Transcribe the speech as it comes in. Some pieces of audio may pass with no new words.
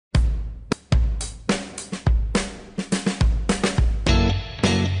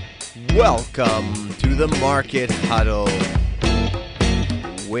Welcome to the Market Huddle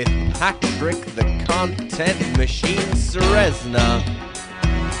with Patrick the Content Machine Ceresna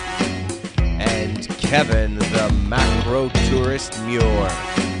and Kevin the Macro Tourist Muir.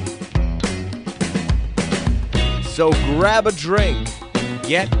 So grab a drink,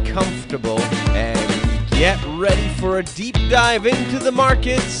 get comfortable, and get ready for a deep dive into the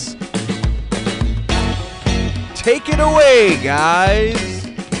markets. Take it away, guys.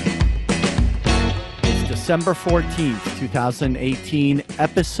 December 14th, 2018,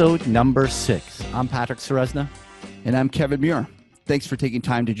 episode number 6. I'm Patrick Ceresna. And I'm Kevin Muir. Thanks for taking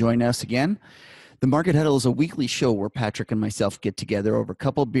time to join us again. The Market Huddle is a weekly show where Patrick and myself get together over a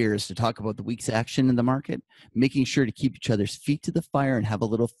couple of beers to talk about the week's action in the market, making sure to keep each other's feet to the fire and have a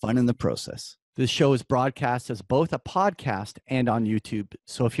little fun in the process. This show is broadcast as both a podcast and on YouTube.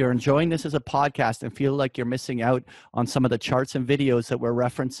 So if you're enjoying this as a podcast and feel like you're missing out on some of the charts and videos that we're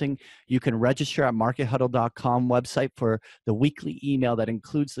referencing, you can register at markethuddle.com website for the weekly email that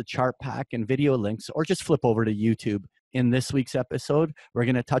includes the chart pack and video links, or just flip over to YouTube. In this week's episode, we're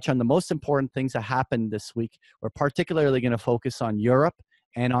going to touch on the most important things that happened this week. We're particularly going to focus on Europe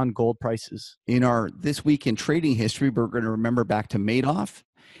and on gold prices. In our This Week in Trading History, we're going to remember back to Madoff.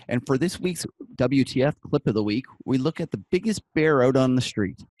 And for this week's WTF clip of the week, we look at the biggest bear out on the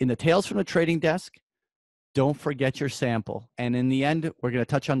street. In the Tales from the Trading Desk, don't forget your sample. And in the end, we're going to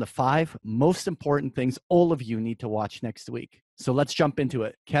touch on the 5 most important things all of you need to watch next week. So let's jump into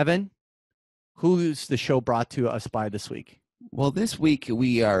it. Kevin, who's the show brought to us by this week? Well, this week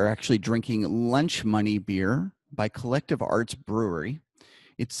we are actually drinking Lunch Money beer by Collective Arts Brewery.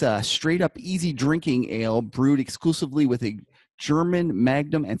 It's a straight-up easy drinking ale brewed exclusively with a German,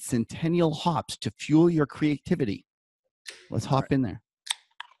 Magnum, and Centennial hops to fuel your creativity. Let's hop in there.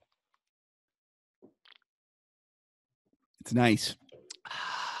 It's nice.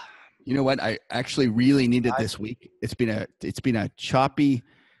 You know what? I actually really needed this week. It's been a choppy,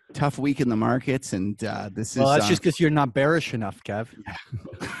 tough week in the markets, and this is. Well, that's just because you're not bearish enough, Kev.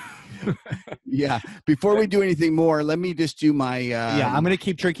 Yeah. Before we do anything more, let me just do my. I'm going to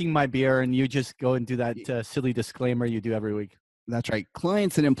keep drinking my beer, and you just go and do that silly disclaimer you do every week. That's right.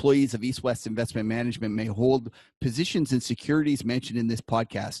 Clients and employees of East West Investment Management may hold positions in securities mentioned in this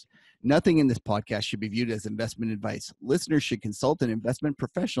podcast. Nothing in this podcast should be viewed as investment advice. Listeners should consult an investment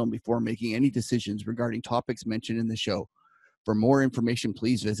professional before making any decisions regarding topics mentioned in the show. For more information,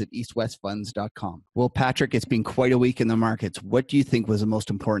 please visit eastwestfunds.com. Well, Patrick, it's been quite a week in the markets. What do you think was the most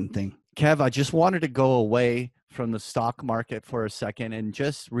important thing? Kev, I just wanted to go away from the stock market for a second and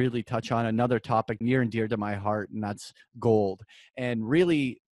just really touch on another topic near and dear to my heart, and that's gold. And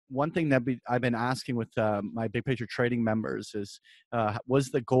really, one thing that I've been asking with my Big Picture Trading members is, was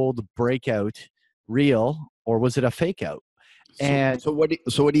the gold breakout real or was it a fake out? So what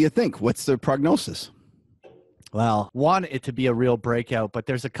do you think? What's the prognosis? Well, want it to be a real breakout, but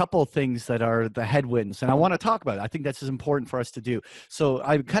there's a couple of things that are the headwinds, and I want to talk about it. I think that's important for us to do. So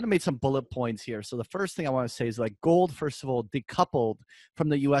I kind of made some bullet points here. So the first thing I want to say is, like, gold, first of all, decoupled from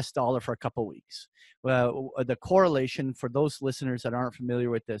the US dollar for a couple of weeks. Well, the correlation, for those listeners that aren't familiar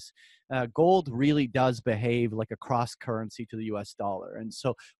with this, gold really does behave like a cross currency to the US dollar. And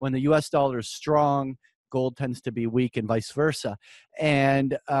so when the US dollar is strong, gold tends to be weak and vice versa.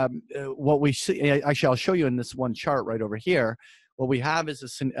 And what we see, actually, I'll show you in this one chart right over here. What we have is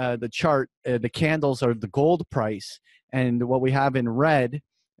the chart, the candles are the gold price. And what we have in red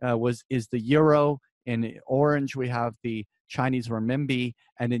is the euro. In orange, we have the Chinese renminbi.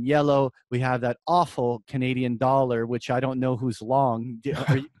 And in yellow, we have that awful Canadian dollar, which I don't know who's long.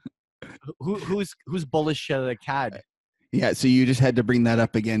 Who's bullish the CAD? Yeah, so you just had to bring that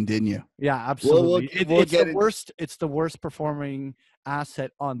up again, didn't you? Yeah, absolutely. It's the worst performing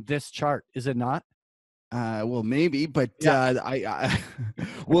asset on this chart, is it not? Well, maybe, but yeah.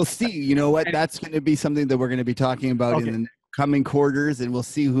 We'll see. You know what? That's going to be something that we're going to be talking about in the coming quarters, and we'll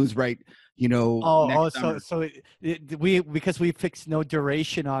see who's right. You know. Because we fixed no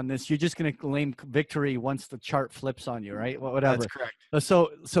duration on this, you're just going to claim victory once the chart flips on you, right? Whatever. That's correct. So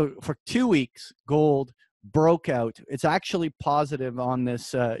for 2 weeks, gold broke out. It's actually positive on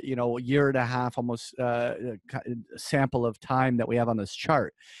this, year and a half, almost sample of time that we have on this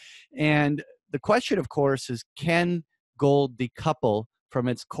chart. And the question, of course, is, can gold decouple from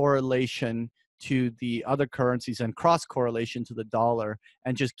its correlation to the other currencies and cross correlation to the dollar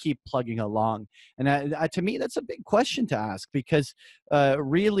and just keep plugging along? And to me, that's a big question to ask, because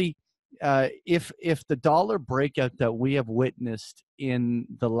really, if the dollar breakout that we have witnessed in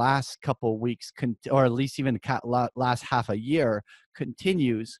the last couple of weeks, or at least even the last half a year,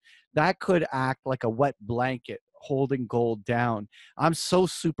 continues, that could act like a wet blanket holding gold down. I'm so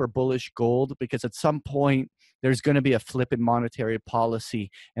super bullish gold because at some point there's going to be a flip in monetary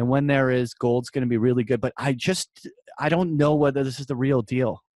policy. And when there is, gold's going to be really good. But I don't know whether this is the real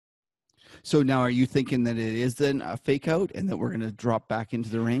deal. So now are you thinking that it is then a fake out and that we're going to drop back into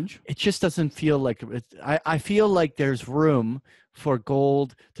the range? It just doesn't feel like it. I feel like there's room for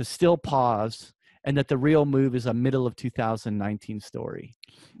gold to still pause and that the real move is a middle of 2019 story.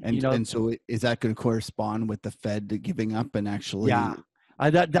 And so is that going to correspond with the Fed giving up and actually? Yeah,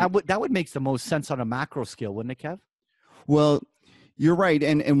 that would make the most sense on a macro scale, wouldn't it, Kev? Well, you're right.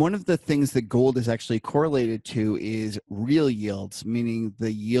 And one of the things that gold is actually correlated to is real yields, meaning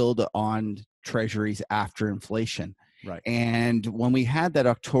the yield on treasuries after inflation. Right. And when we had that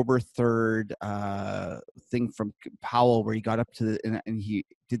October 3rd thing from Powell, where he got up to and he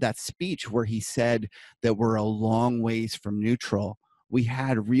did that speech where he said that we're a long ways from neutral, we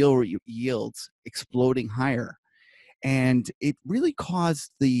had real yields exploding higher. And it really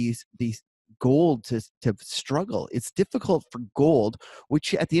caused these gold to struggle. It's difficult for gold,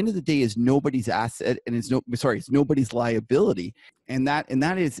 which at the end of the day is nobody's asset and it's nobody's liability. And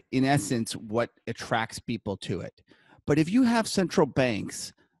that is in essence what attracts people to it. But if you have central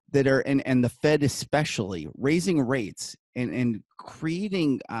banks that are, and the Fed especially, raising rates and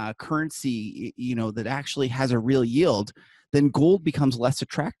creating currency, that actually has a real yield, then gold becomes less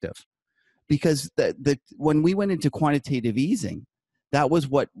attractive. Because when we went into quantitative easing, that was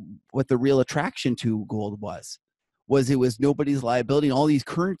what the real attraction to gold was it was nobody's liability. And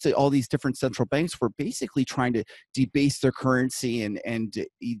all these different central banks were basically trying to debase their currency and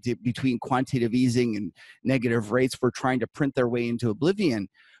between quantitative easing and negative rates were trying to print their way into oblivion.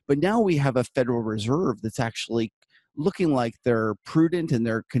 But now we have a Federal Reserve that's actually looking like they're prudent and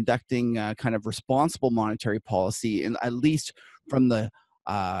they're conducting kind of responsible monetary policy, and at least from the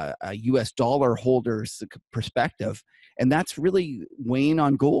U.S. dollar holders' perspective, and that's really weighing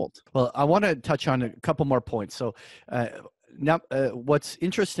on gold. Well, I want to touch on a couple more points. So now what's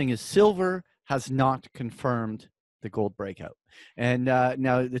interesting is silver has not confirmed the gold breakout. And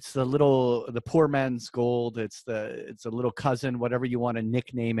now it's the poor man's gold. It's a little cousin, whatever you want to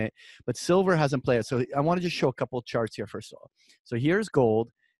nickname it. But silver hasn't played it. So I want to just show a couple of charts here first of all. So here's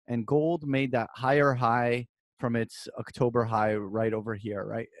gold, and gold made that higher high from its October high right over here,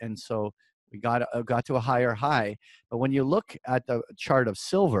 right? And so we got to a higher high. But when you look at the chart of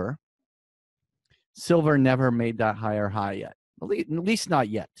silver, silver never made that higher high yet, at least not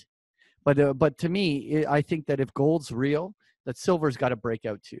yet. But to me, I think that if gold's real, that silver's got to break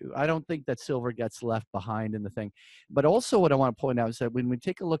out too. I don't think that silver gets left behind in the thing. But also what I want to point out is that when we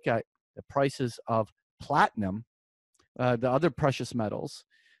take a look at the prices of platinum, the other precious metals,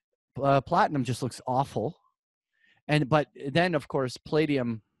 platinum just looks awful. But then, of course,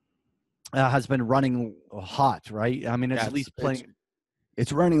 palladium has been running hot, right? I mean, it's at least playing.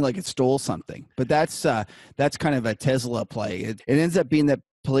 It's running like it stole something. But that's kind of a Tesla play. It ends up being that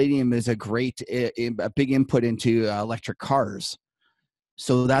palladium is a big input into electric cars.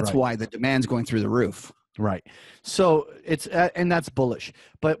 So that's why the demand's going through the roof. Right. So it's and that's bullish.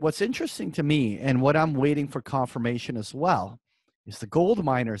 But what's interesting to me, and what I'm waiting for confirmation as well, is the gold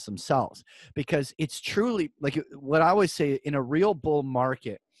miners themselves, because it's truly like what I always say, in a real bull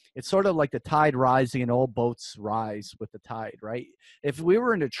market, it's sort of like the tide rising and all boats rise with the tide, right? If we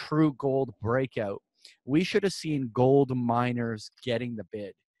were in a true gold breakout, we should have seen gold miners getting the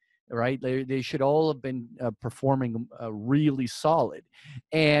bid, right? They should all have been performing really solid.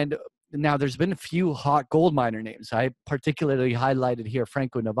 And now there's been a few hot gold miner names. I particularly highlighted here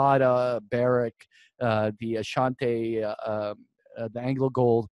Franco-Nevada, Barrick, the Ashanti, the Anglo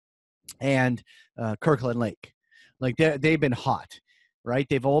Gold, and Kirkland Lake. Like they've been hot, right?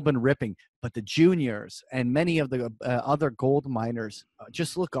 They've all been ripping. But the juniors and many of the other gold miners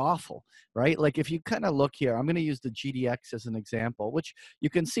just look awful, right? Like if you kind of look here, I'm going to use the GDX as an example, which you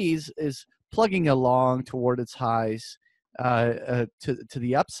can see is plugging along toward its highs to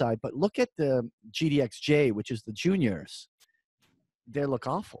the upside. But look at the GDXJ, which is the juniors. They look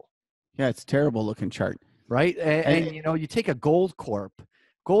awful. Yeah, it's a terrible looking chart. Right. And you take a Gold Corp.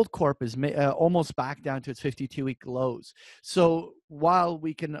 Gold Corp is almost back down to its 52-week lows. So while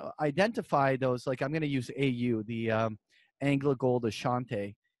we can identify those, like I'm going to use AU, the Anglo Gold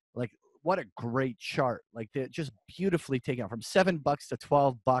Ashanti, like what a great chart. Like they're just beautifully taken out from $7 to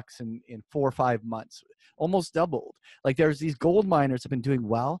 $12 in 4 or 5 months, almost doubled. Like there's these gold miners have been doing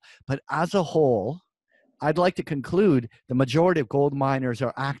well, but as a whole, I'd like to conclude the majority of gold miners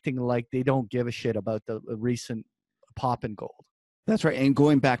are acting like they don't give a shit about the recent pop in gold. That's right. And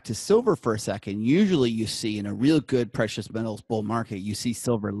going back to silver for a second, usually you see in a real good precious metals bull market, you see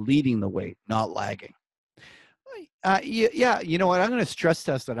silver leading the way, not lagging. Yeah, you know what? I'm going to stress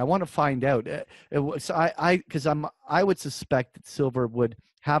test that. I want to find out. So because I would suspect that silver would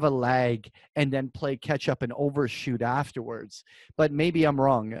have a lag and then play catch up and overshoot afterwards. But maybe I'm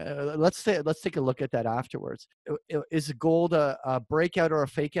wrong. Let's take a look at that afterwards. Is gold a breakout or a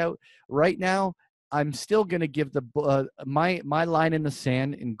fake out? Right now, I'm still going to give my line in the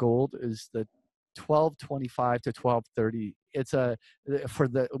sand in gold is the 1225 to 1230. It's for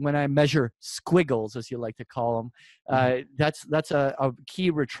the when I measure squiggles, as you like to call them. That's a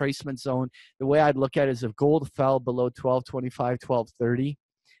key retracement zone. The way I'd look at it is if gold fell below 1225, 1230,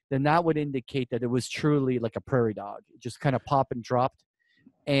 then that would indicate that it was truly like a prairie dog. It just kind of popped and dropped.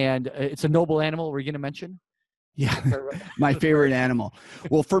 And it's a noble animal. Were you going to mention? Yeah, my favorite animal.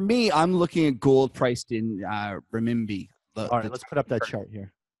 Well, for me, I'm looking at gold priced in renminbi. All right, let's put up that chart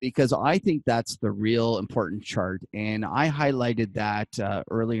here. Because I think that's the real important chart. And I highlighted that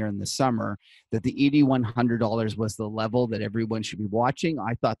earlier in the summer, that the $8,100 was the level that everyone should be watching.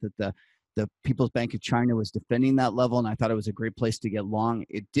 I thought that the People's Bank of China was defending that level, and I thought it was a great place to get long.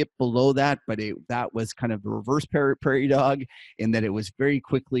 It dipped below that, but that was kind of the reverse prairie dog in that it was very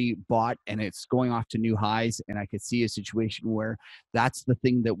quickly bought, and it's going off to new highs. And I could see a situation where that's the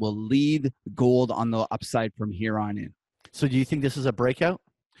thing that will lead gold on the upside from here on in. So do you think this is a breakout?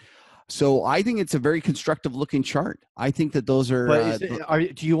 So I think it's a very constructive looking chart. I think that those are. But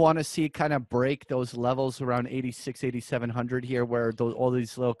do you want to see it kind of break those levels around 86, 8,700 here, where all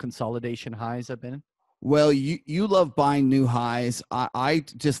these little consolidation highs have been? Well, you love buying new highs. I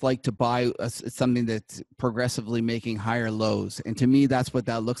just like to buy something that's progressively making higher lows, and to me, that's what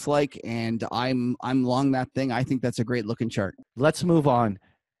that looks like. And I'm long that thing. I think that's a great looking chart. Let's move on.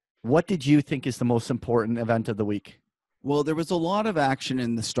 What did you think is the most important event of the week? Well, there was a lot of action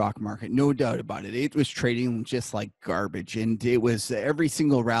in the stock market, no doubt about it. It was trading just like garbage, and it was every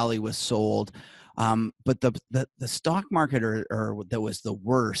single rally was sold. But the stock market or that was the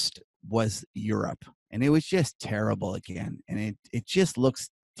worst was Europe, and it was just terrible again. And it just looks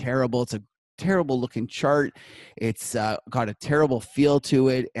terrible. It's a terrible looking chart. It's got a terrible feel to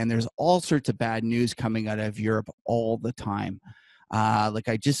it, and there's all sorts of bad news coming out of Europe all the time. Like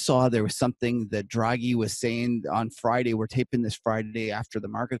I just saw there was something that Draghi was saying on Friday. We're taping this Friday after the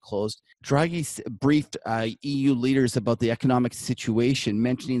market closed. Draghi briefed EU leaders about the economic situation,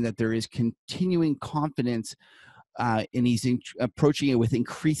 mentioning that there is continuing confidence and he's approaching it with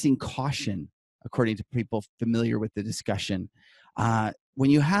increasing caution, according to people familiar with the discussion. When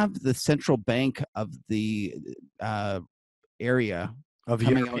you have the central bank of the area of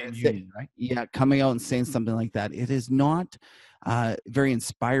European Union, right? Yeah, coming out and saying something like that, it is not very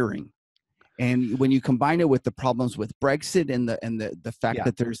inspiring. And when you combine it with the problems with Brexit and the fact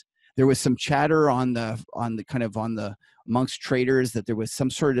that there was some chatter on the amongst traders that there was some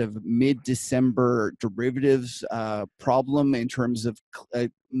sort of mid-December derivatives problem in terms of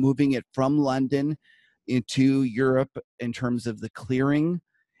moving it from London into Europe in terms of the clearing.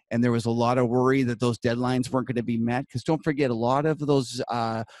 And there was a lot of worry that those deadlines weren't going to be met. Because don't forget, a lot of those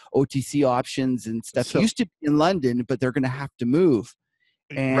OTC options and stuff used to be in London, but they're going to have to move.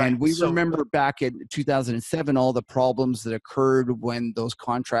 And we remember back in 2007, all the problems that occurred when those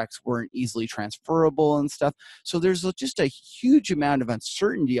contracts weren't easily transferable and stuff. So there's just a huge amount of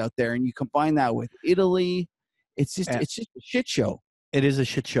uncertainty out there. And you combine that with Italy, it's just a shit show. It is a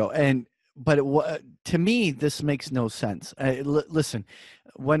shit show. But to me, this makes no sense. Listen,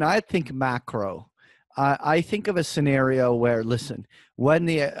 when I think macro, I think of a scenario where, listen, when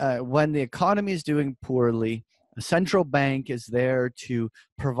the economy is doing poorly, a central bank is there to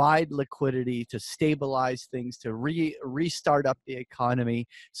provide liquidity, to stabilize things, to restart up the economy.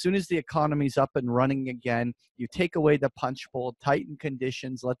 As soon as the economy's up and running again, you take away the punch bowl, tighten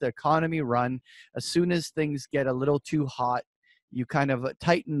conditions, let the economy run. As soon as things get a little too hot, you kind of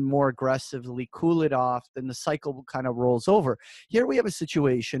tighten more aggressively, cool it off, then the cycle kind of rolls over. Here we have a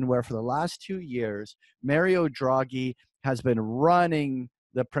situation where for the last 2 years, Mario Draghi has been running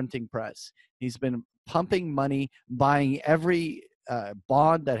the printing press. He's been pumping money, buying every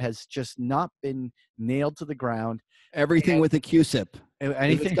bond that has just not been nailed to the ground. Everything with a QSIP.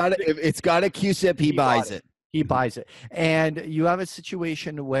 Anything, if it's got a QSIP, he buys it. He buys it. And you have a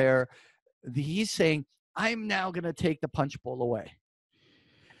situation where he's saying, I'm now going to take the punch bowl away.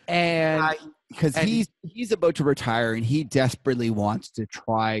 And because he's about to retire and he desperately wants to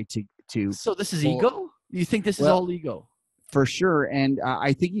try to. So this is ego? You think this is all ego? For sure. And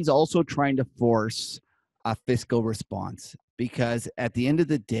I think he's also trying to force a fiscal response because at the end of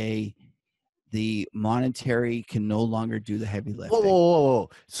the day, the monetary can no longer do the heavy Whoa, lifting. whoa, whoa, whoa.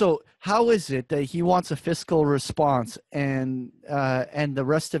 So how is it that he wants a fiscal response and the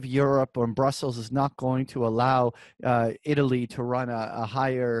rest of Europe or Brussels is not going to allow Italy to run a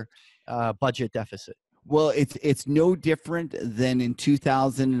higher budget deficit? Well, it's no different than in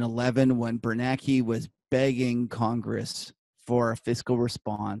 2011 when Bernanke was begging Congress for a fiscal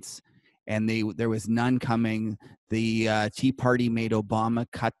response, and there was none coming. The Tea Party made Obama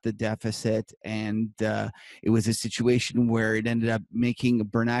cut the deficit, and it was a situation where it ended up making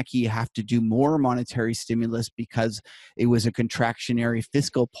Bernanke have to do more monetary stimulus because it was a contractionary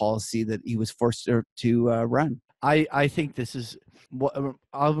fiscal policy that he was forced to run. I think this is what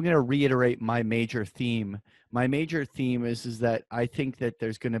I'm going to reiterate my major theme. My major theme is that I think that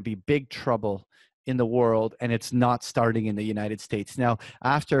there's going to be big trouble in the world, and it's not starting in the United States. Now,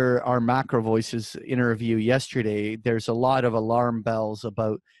 after our Macro Voices interview yesterday, there's a lot of alarm bells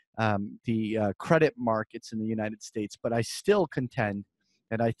about the credit markets in the United States, but I still contend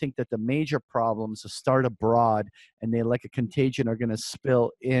and I think that the major problems start abroad and they, like a contagion, are going to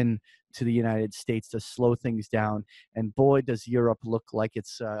spill in to the United States to slow things down. And boy, does Europe look like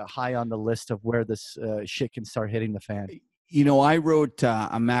it's high on the list of where this shit can start hitting the fan. You know, I wrote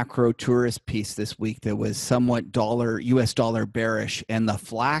a macro tourist piece this week that was somewhat US dollar bearish, and the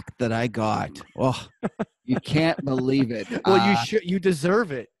flack that I got, oh, you can't believe it. Well, you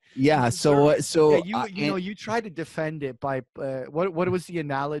deserve it. Yeah. So Yeah, you try to defend it by what was the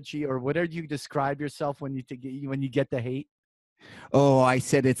analogy, or what did you describe yourself when you get the hate? Oh, I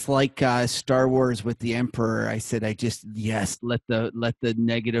said it's like Star Wars with the Emperor. I said let the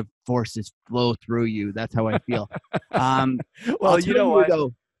negative forces flow through you. That's how I feel. Well, you know what?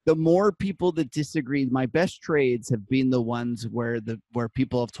 Though, the more people that disagree, my best trades have been the ones where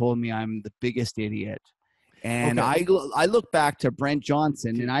people have told me I'm the biggest idiot. And okay. I look back to Brent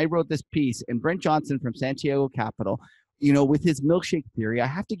Johnson, and I wrote this piece, and Brent Johnson from Santiago Capital, you know, with his milkshake theory, I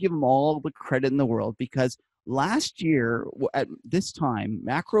have to give him all the credit in the world, because last year at this time,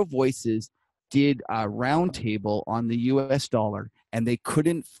 Macro Voices did a roundtable on the US dollar, and they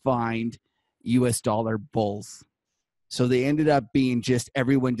couldn't find US dollar bulls. So they ended up being just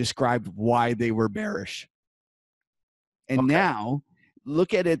everyone described why they were bearish. And now,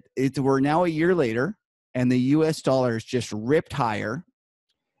 look at it. We're now a year later, and the US dollar is just ripped higher,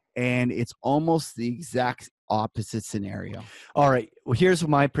 and it's almost the exact opposite scenario. All right. Well, here's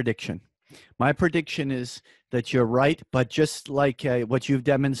my prediction. My prediction is that you're right, but just like what you've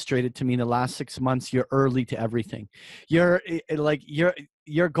demonstrated to me in the last 6 months, you're early to everything. You're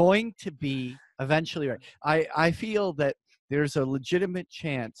going to be eventually right. I feel that there's a legitimate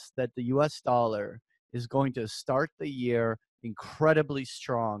chance that the US dollar is going to start the year incredibly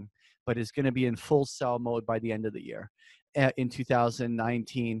strong, but is going to be in full sell mode by the end of the year in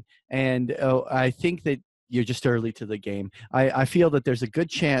 2019. And I think that you're just early to the game. I feel that there's a good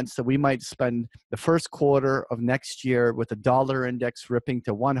chance that we might spend the first quarter of next year with the dollar index ripping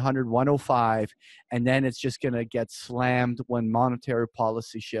to 100, 105, and then it's just going to get slammed when monetary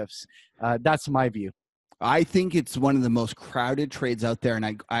policy shifts. That's my view. I think it's one of the most crowded trades out there.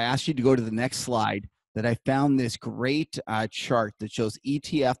 And I asked you to go to the next slide, that I found this great chart that shows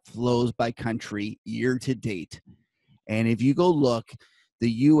ETF flows by country year to date. And if you go look,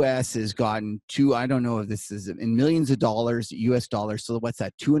 the U.S. has gotten I don't know if this is in millions of dollars, U.S. dollars. So what's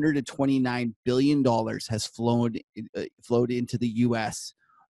that? $229 billion has flowed into the U.S.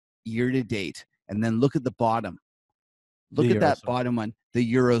 year to date. And then look at the bottom. Look at that bottom one,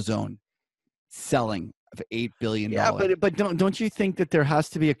 the Eurozone, selling of $8 billion. Yeah, but don't you think that there has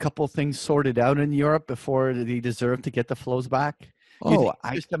to be a couple things sorted out in Europe before they deserve to get the flows back? You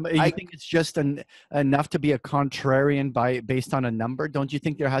think it's just enough to be a contrarian based on a number? Don't you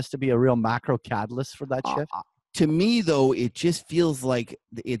think there has to be a real macro catalyst for that shift? To me, though, it just feels like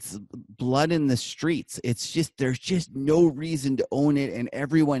it's blood in the streets. It's just, there's just no reason to own it, and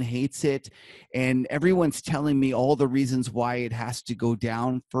everyone hates it, and everyone's telling me all the reasons why it has to go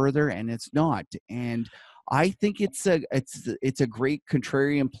down further, and it's not. And I think it's a great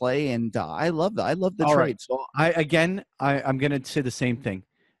contrarian play, and I love the trade. Right. So I'm going to say the same thing.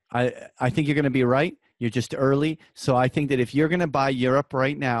 I think you're going to be right. You're just early. So I think that if you're going to buy Europe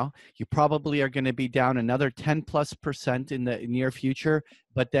right now, you probably are going to be down another 10+% in the near future.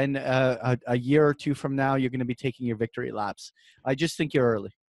 But then a year or two from now, you're going to be taking your victory laps. I just think you're early.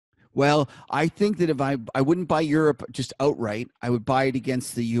 Well, I think that if I wouldn't buy Europe just outright, I would buy it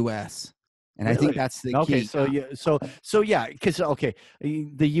against the U.S. And really? I think that's the key. So yeah, because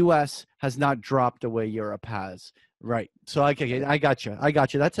the U.S. has not dropped the way Europe has. Right. So I got you.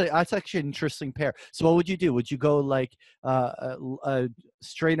 That's actually an interesting pair. So what would you do? Would you go like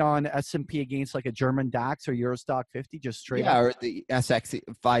straight on S&P against like a German DAX or Eurostock 50, just straight Yeah, on? or the SX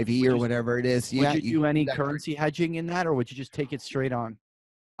 5E or whatever it is. Would Yeah, you do any that trade. currency hedging in that, or would you just take it straight on?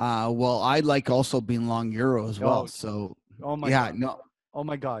 Well, I like also being long euro as well. Oh, So oh my yeah, God. no. Oh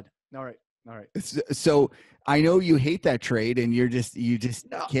my God. All right. All right. So I know you hate that trade, and you just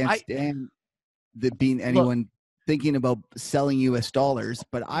No, can't stand the being look, anyone thinking about selling U.S. dollars.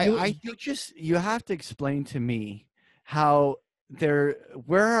 But I you have to explain to me how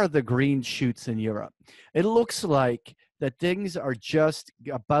where are the green shoots in Europe? It looks like that things are just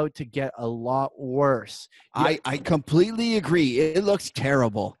about to get a lot worse. Yeah, I completely agree. It looks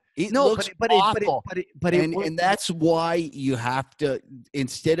terrible. It no, looks awful. it And that's why you have to,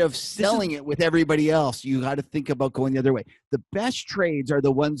 instead of selling it with everybody else, you got to think about going the other way. The best trades are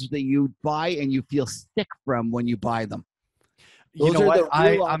the ones that you buy and you feel sick from when you buy them. You Those know are what?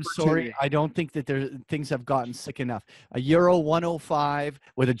 the real I'm sorry. opportunity. I don't think that things have gotten sick enough. A euro 105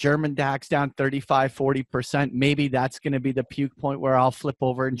 with a German DAX down 35-40%. Maybe that's going to be the puke point where I'll flip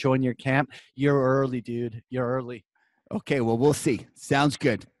over and join your camp. You're early, dude. You're early. Okay, well, we'll see. Sounds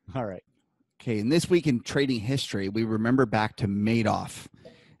good. All right. Okay, and this week in trading history, we remember back to Madoff.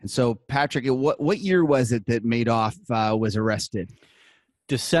 And so, Patrick, what year was it that Madoff was arrested?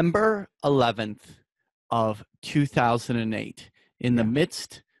 December 11th of 2008. In the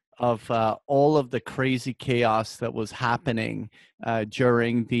midst of all of the crazy chaos that was happening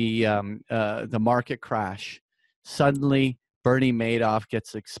during the market crash, suddenly Bernie Madoff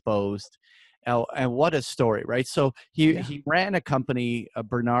gets exposed. And what a story, right? So he ran a company,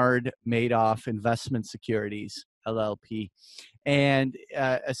 Bernard Madoff Investment Securities, LLP. And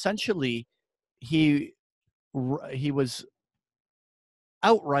essentially, he was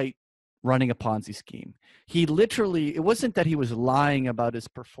outright running a Ponzi scheme. He literally, it wasn't that he was lying about his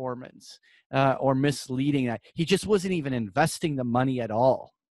performance or misleading that. He just wasn't even investing the money at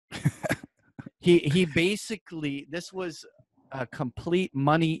all. he basically, this was a complete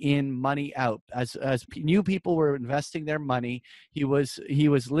money in, money out. As new people were investing their money, he was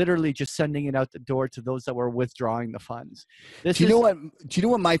literally just sending it out the door to those that were withdrawing the funds. Do you know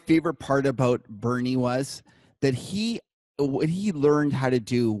what my favorite part about Bernie was? That what he learned how to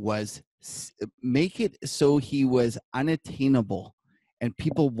do was make it so he was unattainable and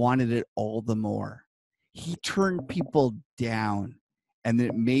people wanted it all the more. He turned people down and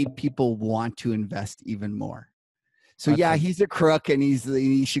it made people want to invest even more. So yeah, he's a crook and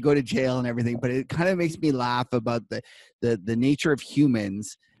he should go to jail and everything, but it kind of makes me laugh about the nature of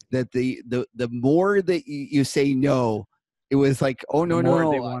humans, that the more that you say no, it was like, oh no,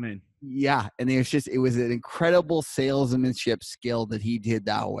 they wanted. Yeah, and it was an incredible salesmanship skill that he did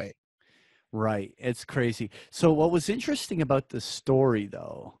that way. Right. It's crazy. So what was interesting about this story,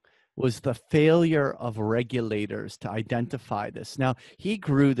 though, was the failure of regulators to identify this. Now, he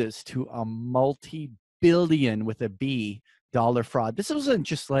grew this to a multi-billion with a B dollar fraud. This wasn't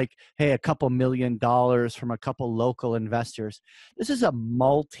just like, hey, a couple $1 million from a couple local investors. This is a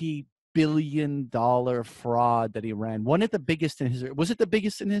multi-billion dollar fraud that he ran. One of the biggest in history. Was it the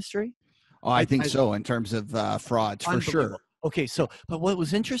biggest in history? Oh, I think so, in terms of frauds, for sure. Okay, so, but what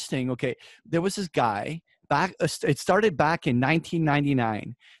was interesting, okay, there was this guy, it started back in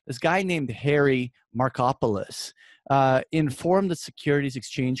 1999. This guy named Harry Markopoulos informed the Securities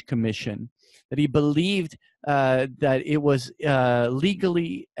Exchange Commission that he believed that it was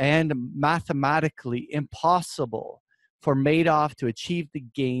legally and mathematically impossible for Madoff to achieve the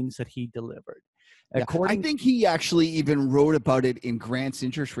gains that he delivered. Yeah, I think he actually even wrote about it in Grant's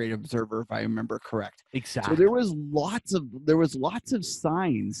Interest Rate Observer, if I remember correct. Exactly. So there was lots of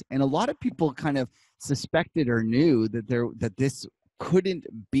signs, and a lot of people kind of suspected or knew that this couldn't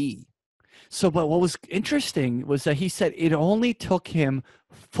be. So, but what was interesting was that he said it only took him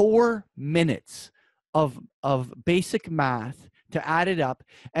 4 minutes of basic math to add it up,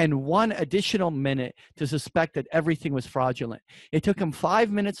 and 1 additional minute to suspect that everything was fraudulent. It took him 5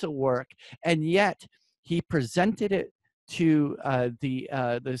 minutes of work, and yet he presented it to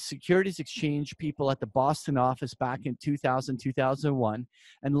the Securities Exchange people at the Boston office back in 2000, 2001,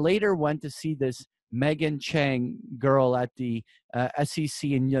 and later went to see this Megan Chang girl at the SEC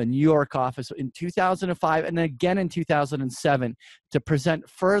in New York office in 2005, and then again in 2007 to present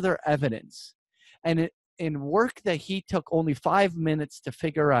further evidence. And in work that he took only 5 minutes to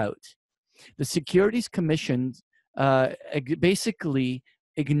figure out, the Securities Commission basically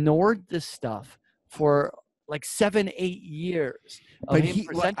ignored this stuff for like 7-8 years. But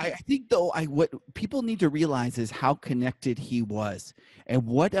I think though, what people need to realize is how connected he was, and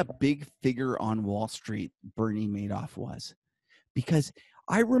what a big figure on Wall Street Bernie Madoff was. Because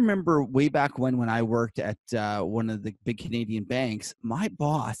I remember way back when I worked at one of the big Canadian banks, my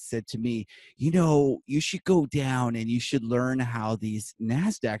boss said to me, you should go down and you should learn how these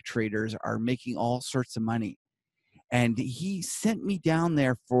NASDAQ traders are making all sorts of money. And he sent me down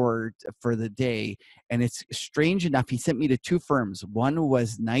there for the day. And it's strange enough, he sent me to two firms. One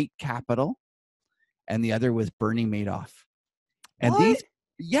was Knight Capital and the other was Bernie Madoff. And What?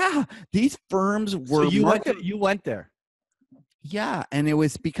 these firms were You went there. Yeah, and it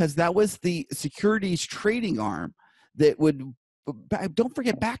was because that was the securities trading arm that would. Don't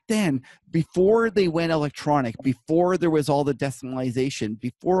forget, back then, before they went electronic, before there was all the decimalization,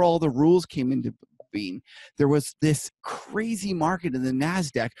 before all the rules came into being, there was this crazy market in the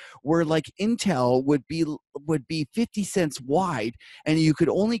NASDAQ where like Intel would be 50 cents wide, and you could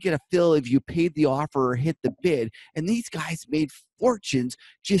only get a fill if you paid the offer or hit the bid. And these guys made fortunes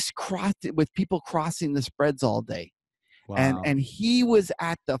just with people crossing the spreads all day. Wow. And he was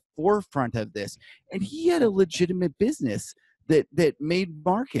at the forefront of this, and he had a legitimate business that made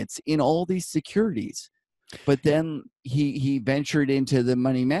markets in all these securities. But then he ventured into the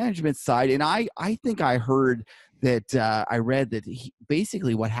money management side, and I think I heard that I read that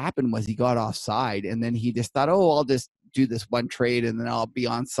basically what happened was he got offside, and then he just thought, oh, I'll just do this one trade and then I'll be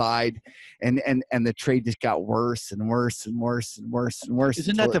on side, and the trade just got worse and worse and worse and worse and worse.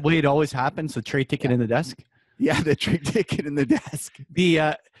 Isn't that the way it always happens? The trade ticket in the desk. Yeah, the trade ticket in the desk.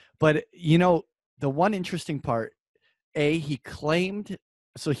 But the one interesting part, he claimed.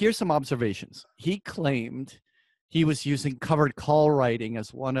 So here's some observations. He claimed he was using covered call writing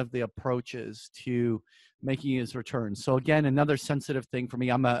as one of the approaches to making his returns. So again, another sensitive thing for me.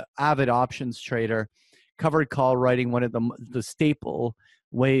 I'm an avid options trader. Covered call writing, one of the staple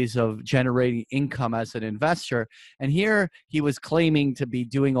ways of generating income as an investor. And here he was claiming to be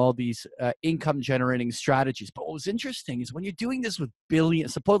doing all these income generating strategies. But what was interesting is when you're doing this with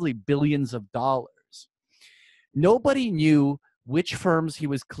supposedly billions of dollars, nobody knew which firms he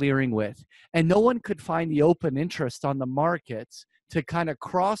was clearing with, and no one could find the open interest on the markets to kind of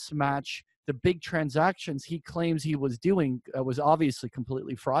cross match the big transactions he claims he was doing. Was obviously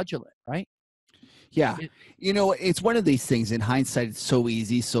completely fraudulent, right? Yeah. It's one of these things. In hindsight, it's so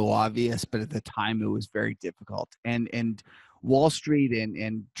easy, so obvious, but at the time it was very difficult. And Wall Street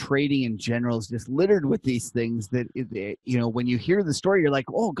and trading in general is just littered with these things that, when you hear the story, you're like,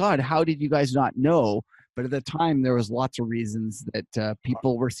 oh God, how did you guys not know? But at the time, there was lots of reasons that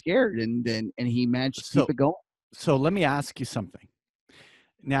people were scared, and he managed to keep it going. So let me ask you something.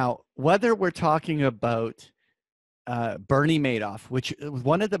 Now, whether we're talking about Bernie Madoff, which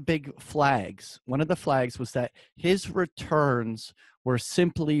one of the flags was that his returns were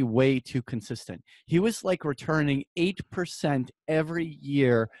simply way too consistent. He was like returning 8% every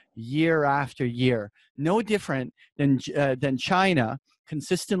year, year after year. No different than China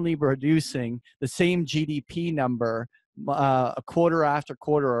consistently producing the same GDP number a quarter after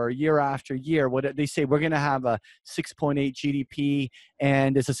quarter or a year after year. What they say, we're going to have a 6.8 GDP,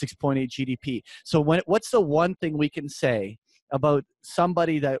 and it's a 6.8 GDP. So what's the one thing we can say about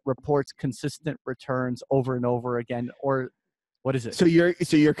somebody that reports consistent returns over and over again? Or what is it? So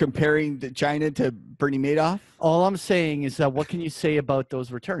you're comparing China to Bernie Madoff? All I'm saying is that what can you say about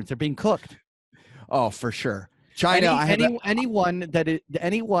those returns? They're being cooked. Oh, for sure. China, anyone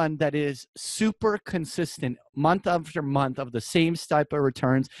that is super consistent month after month of the same type of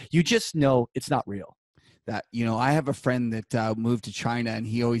returns, you just know it's not real. That I have a friend that moved to China, and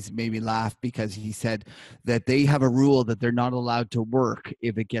he always made me laugh because he said that they have a rule that they're not allowed to work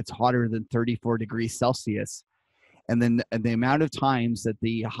if it gets hotter than 34 degrees Celsius. And then the amount of times that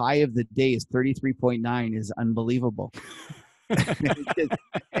the high of the day is 33.9 is unbelievable.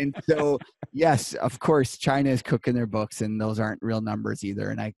 And so, yes, of course, China is cooking their books, and those aren't real numbers either.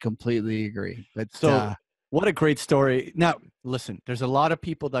 And I completely agree. But what a great story. Now, listen, there's a lot of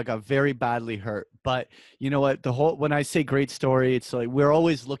people that got very badly hurt, but you know what? When I say great story, it's like we're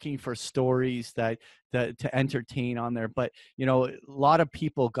always looking for stories that to entertain on there. But a lot of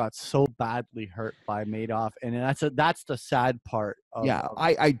people got so badly hurt by Madoff, and that's the sad part.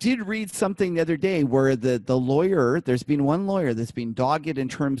 I did read something the other day where the lawyer, there's been one lawyer that's been dogged in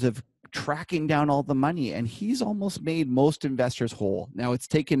terms of tracking down all the money, and he's almost made most investors whole. Now, it's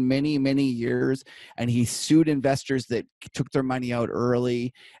taken many, many years, and he sued investors that took their money out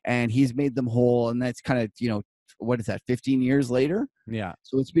early, and he's made them whole. And that's kind of, what is that, 15 years later? Yeah.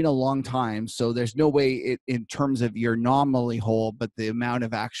 So it's been a long time. So there's no way in terms of you're nominally whole, but the amount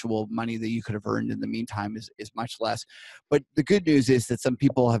of actual money that you could have earned in the meantime is much less. But the good news is that some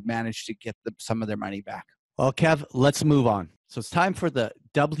people have managed to get some of their money back. Well, Kev, let's move on. So it's time for the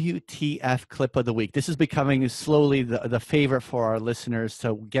WTF clip of the week. This is becoming slowly the favorite for our listeners.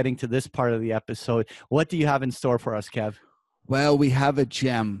 So getting to this part of the episode, what do you have in store for us, Kev? Well, we have a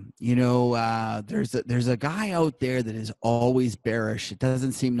gem. There's a guy out there that is always bearish. It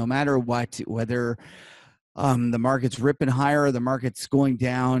doesn't seem, no matter what, whether the market's ripping higher or the market's going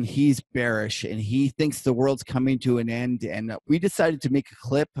down, he's bearish and he thinks the world's coming to an end. And we decided to make a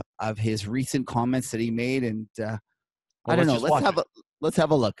clip of his recent comments that he made. And I don't know. Let's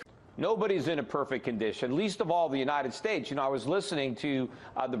have a look. Nobody's in a perfect condition, least of all the United States. You know, I was listening to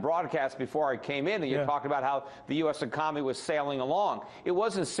the broadcast before I came in, and you're talking about how the U.S. economy was sailing along. It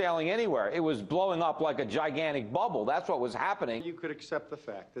wasn't sailing anywhere. It was blowing up like a gigantic bubble. That's what was happening. You could accept the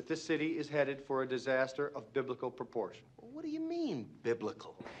fact that this city is headed for a disaster of biblical proportion. What do you mean,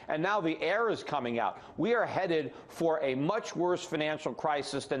 biblical? And now the air is coming out. We are headed for a much worse financial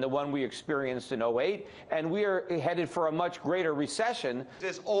crisis than the one we experienced in '08, and we are headed for a much greater recession.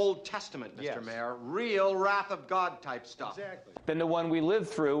 This Old Testament, Mr. Mayor, real wrath of God type stuff. Exactly. Than the one we lived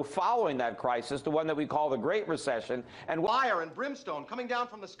through following that crisis, the one that we call the Great Recession. And fire and brimstone coming down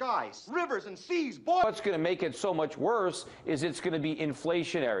from the skies, rivers and seas boiling. What's going to make it so much worse is it's going to be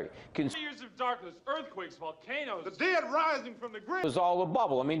inflationary. Years of darkness, earthquakes, volcanoes. The dead rising from the grave. It was all a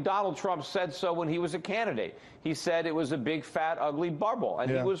bubble. I mean, Donald Trump said so when he was a candidate. He said it was a big, fat, ugly bubble, and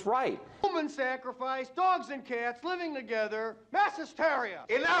he was right. Human sacrifice, dogs and cats living together, mass hysteria.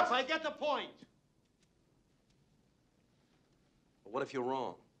 Enough, I get the point. But what if you're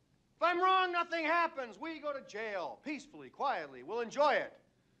wrong? If I'm wrong, nothing happens. We go to jail, peacefully, quietly. We'll enjoy it.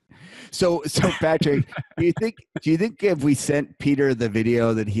 So Patrick, do you think if we sent Peter the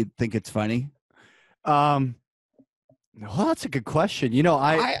video that he'd think it's funny? Well, that's a good question. You know,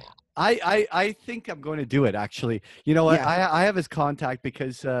 I think I'm going to do it, actually. You know what? Yeah. I have his contact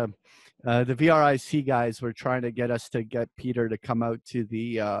because the VRIC guys were trying to get us to get Peter to come out to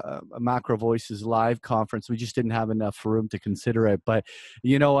the Macro Voices live conference. We just didn't have enough room to consider it. But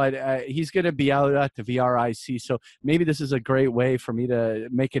you know what? He's going to be out at the VRIC, so maybe this is a great way for me to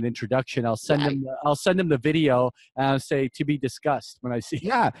make an introduction. I'll send him the video and I'll say to be discussed when I see him.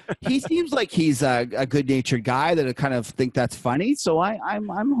 Yeah, he seems like he's a good-natured guy that'll kind of think that's funny. So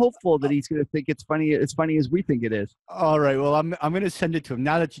I'm hopeful that he's going to think it's funny as we think it is. All right. Well, I'm going to send it to him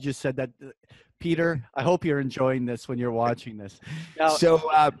now that you just said that. Peter, I hope you're enjoying this when you're watching this. Now,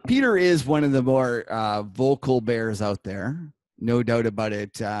 so Peter is one of the more vocal bears out there. No doubt about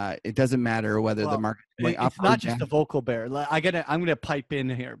it. It doesn't matter whether the market's going up or down. It's not just a vocal bear. I'm gonna pipe in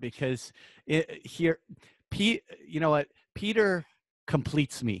here because you know what? Peter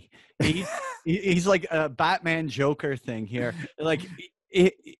completes me. He's like a Batman Joker thing here. Like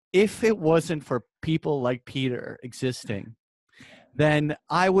if it wasn't for people like Peter existing, then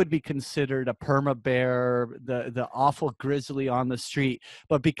I would be considered a perma bear, the awful grizzly on the street.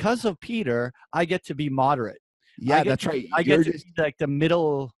 But because of Peter, I get to be moderate. Yeah, that's right. I get to be like the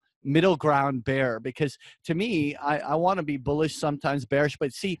middle ground bear, because to me, I want to be bullish, sometimes bearish.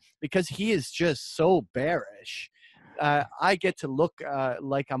 But see, because he is just so bearish, I get to look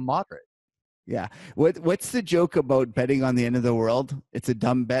like I'm moderate. Yeah. What's the joke about betting on the end of the world? It's a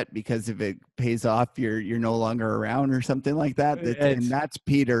dumb bet because if it pays off, you're no longer around or something like that. And that's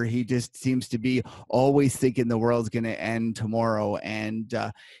Peter. He just seems to be always thinking the world's going to end tomorrow, and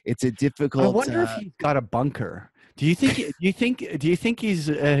it's a difficult. I wonder if he's got a bunker. Do you think he's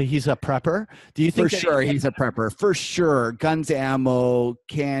a prepper? Do you think for sure he's a prepper? For sure, guns, ammo,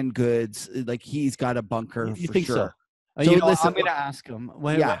 canned goods. Like he's got a bunker. You for think sure. so? So listen, I'm going to ask him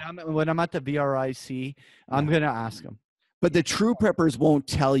when I'm at the VRIC. I'm going to ask him. But the true preppers won't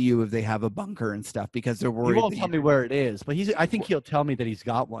tell you if they have a bunker and stuff because they're worried. He won't tell me where it is, but I think he'll tell me that he's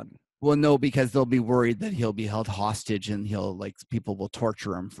got one. Well, no, because they'll be worried that he'll be held hostage and people will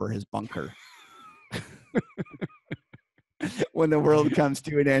torture him for his bunker. When the world comes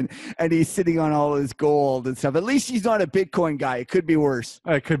to an end and he's sitting on all his gold and stuff. At least he's not a Bitcoin guy. It could be worse.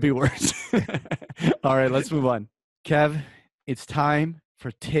 It could be worse. All right, let's move on. Kev, it's time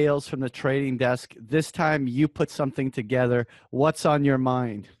for Tales from the Trading Desk. This time you put something together. What's on your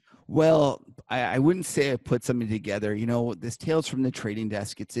mind? Well, I wouldn't say I put something together. You know, this Tales from the Trading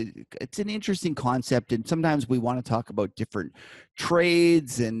Desk, it's an interesting concept. And sometimes we want to talk about different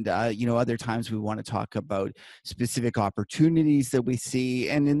trades and, other times we want to talk about specific opportunities that we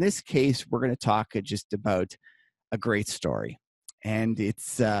see. And in this case, we're going to talk just about a great story. And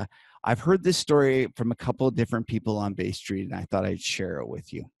it's I've heard this story from a couple of different people on Bay Street, and I thought I'd share it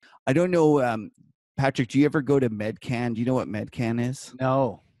with you. I don't know, Patrick, do you ever go to MedCan? Do you know what MedCan is?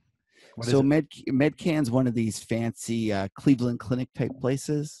 No. So MedCan's one of these fancy Cleveland Clinic type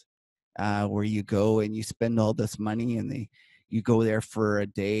places where you go and you spend all this money and they you go there for a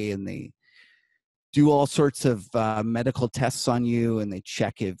day and they do all sorts of medical tests on you, and they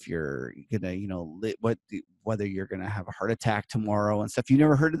check if you're gonna, whether you're gonna have a heart attack tomorrow and stuff. You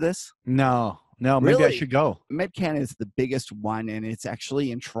never heard of this? No, maybe I Really? should go. MedCan is the biggest one, and it's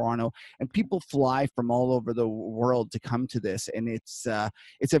actually in Toronto, and people fly from all over the world to come to this, and it's a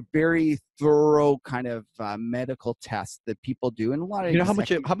very thorough kind of medical test that people do, and a lot of How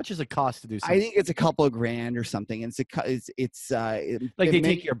much does it cost to do something? I think it's a couple of grand or something, and like they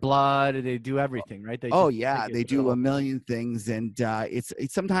take your blood and they do everything, right? They do a million things, and it's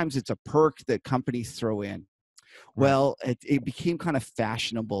sometimes it's a perk that companies throw in. Well, it became kind of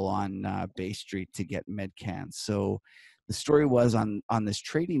fashionable on Bay Street to get MedCan. So the story was on this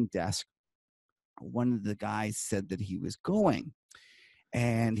trading desk, one of the guys said that he was going,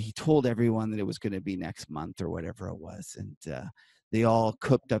 and he told everyone that it was going to be next month or whatever it was. And they all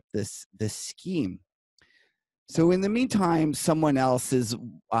cooked up this scheme. So in the meantime, someone else's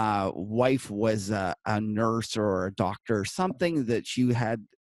wife was a nurse or a doctor or something, that she had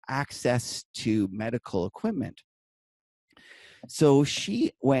access to medical equipment. So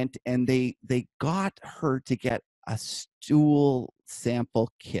she went and they got her to get a stool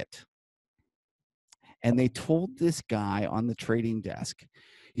sample kit. And they told this guy on the trading desk,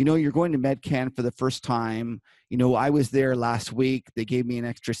 you're going to MedCan for the first time. I was there last week. They gave me an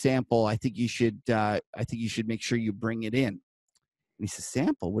extra sample. I think you should make sure you bring it in. And he says,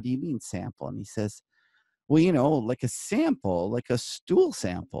 sample? What do you mean sample? And he says, well, like a sample, like a stool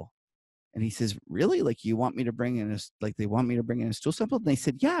sample. And he says, really? Like they want me to bring in a stool sample? And they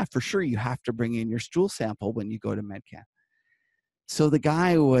said, yeah, for sure. You have to bring in your stool sample when you go to MedCan. So the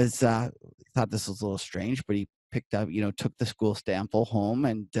guy thought this was a little strange, but he picked up, took the stool sample home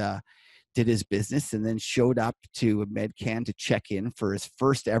and did his business, and then showed up to MedCan to check in for his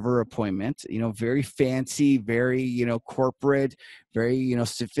first ever appointment. Very fancy, very, corporate, very,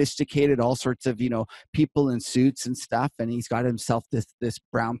 sophisticated, all sorts of, people in suits and stuff. And he's got himself this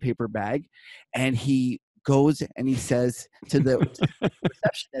brown paper bag, and he goes and he says to the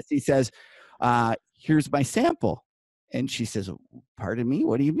receptionist, he says, here's my sample. And she says, pardon me,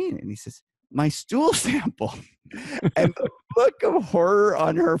 what do you mean? And he says, my stool sample. And the look of horror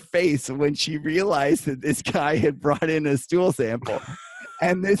on her face when she realized that this guy had brought in a stool sample,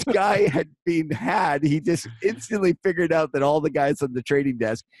 and this guy he just instantly figured out that all the guys on the trading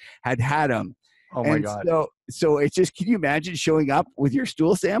desk had him. Oh my God. So it's just, can you imagine showing up with your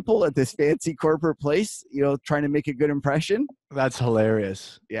stool sample at this fancy corporate place, trying to make a good impression? That's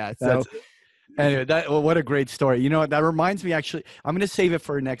hilarious. Yeah. Anyway, what a great story. That reminds me, actually, I'm going to save it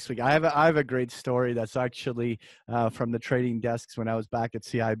for next week. I have a great story that's actually from the trading desks when I was back at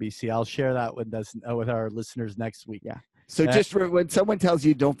CIBC. I'll share that with our listeners next week. Yeah. So just when someone tells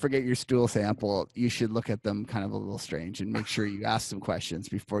you don't forget your stool sample, you should look at them kind of a little strange and make sure you ask some questions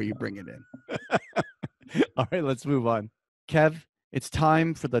before you bring it in. All right, let's move on. Kev, it's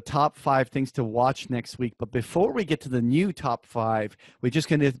time for the top 5 things to watch next week. But before we get to the new top 5, we're just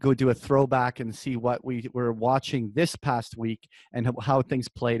going to go do a throwback and see what we were watching this past week and how things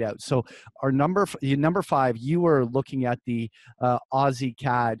played out. So our number 5, you were looking at the Aussie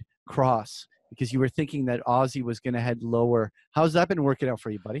CAD cross, because you were thinking that Aussie was going to head lower. How's that been working out for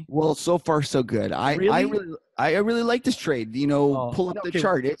you, buddy? Well, so far so good. I really like this trade. Pull up the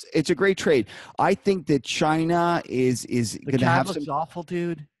chart. It's a great trade. I think that China is going to have looks awful,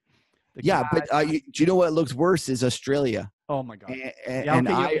 dude. But do you know what looks worse is Australia. Oh my God.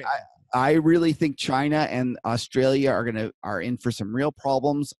 I really think China and Australia are in for some real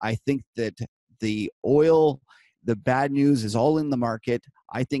problems. I think that the bad news is all in the market.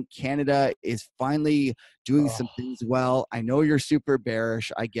 I think Canada is finally doing some things well. I know you're super bearish.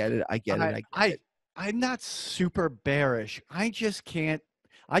 I get it. I'm not super bearish. I just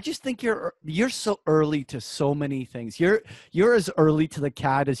think you're so early to so many things. You're as early to the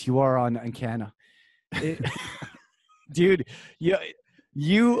CAD as you are on Canada. Dude,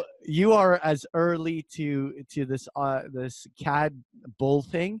 you are as early to this CAD bull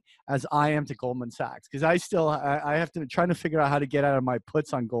thing as I am to Goldman Sachs, because I have to trying to figure out how to get out of my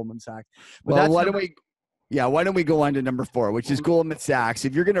puts on Goldman Sachs. But why don't we go on to number 4, which is Goldman Sachs?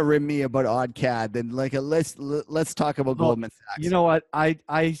 If you're going to rim me about odd CAD, then let's talk about Goldman Sachs. You know what?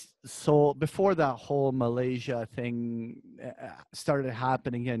 I sold before that whole Malaysia thing started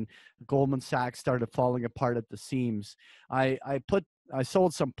happening and Goldman Sachs started falling apart at the seams. I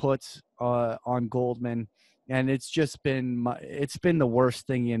sold some puts on Goldman, and it's been the worst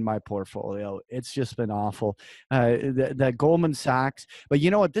thing in my portfolio. It's just been awful. The Goldman Sachs, but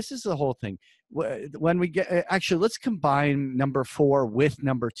you know what? This is the whole thing. When we get let's combine number 4 with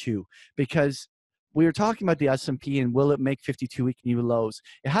number 2, because we were talking about the S&P and will it make 52-week new lows?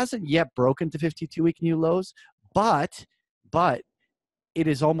 It hasn't yet broken to 52-week new lows, but it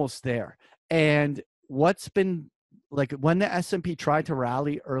is almost there. And what's been like when the S&P tried to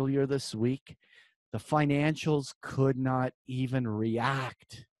rally earlier this week, the financials could not even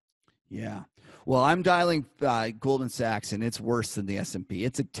react. Yeah. Well, I'm dialing Goldman Sachs, and it's worse than the S&P.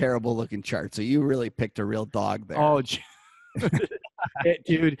 It's a terrible looking chart. So you really picked a real dog there. Oh,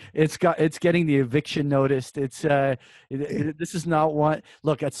 dude, it's getting the eviction notice. It's this is not one.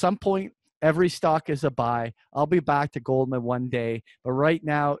 Look, at some point, every stock is a buy. I'll be back to Goldman one day, but right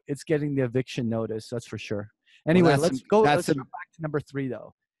now, it's getting the eviction notice. That's for sure. Anyway, let's go back to number 3,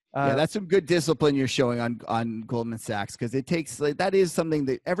 though. Yeah, that's some good discipline you're showing on Goldman Sachs, because it takes that is something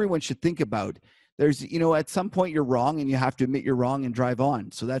that everyone should think about. There's, at some point you're wrong and you have to admit you're wrong and drive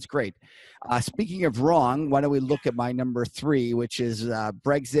on. So that's great. Speaking of wrong, why don't we look at my number 3, which is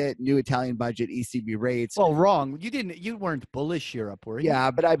Brexit, new Italian budget, ECB rates. Well, wrong. You weren't bullish Europe, were you?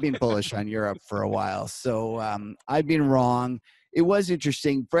 Yeah, but I've been bullish on Europe for a while. So I've been wrong. It was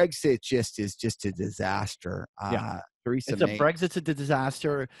interesting. Brexit is just a disaster. Brexit's a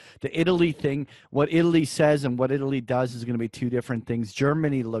disaster. The Italy thing, what Italy says and what Italy does is going to be 2 different things.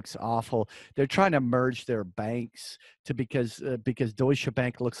 Germany looks awful. They're trying to merge their banks because Deutsche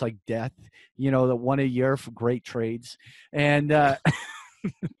Bank looks like death. The one a year for great trades. And the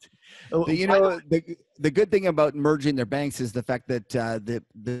good thing about merging their banks is the fact that the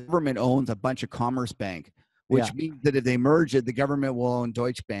government owns a bunch of Commerce Bank, which means that if they merge it, the government will own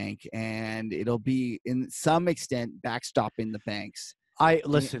Deutsche Bank, and it'll be in some extent backstopping the banks. I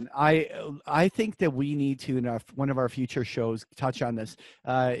think that we need to, in one of our future shows, touch on this.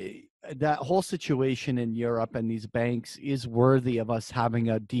 That whole situation in Europe and these banks is worthy of us having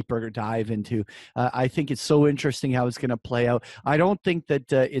a deeper dive into. I think it's so interesting how it's going to play out. I don't think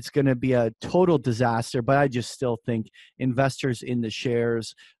that it's going to be a total disaster, but I just still think investors in the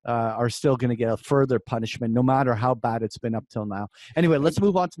shares are still going to get a further punishment, no matter how bad it's been up till now. Anyway, let's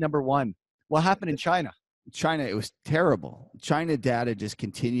move on to number 1. What happened in China? China, it was terrible. China data just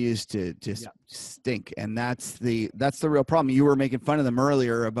continues to stink, and that's the real problem. You were making fun of them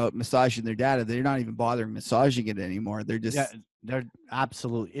earlier about massaging their data. They're not even bothering massaging it anymore. They're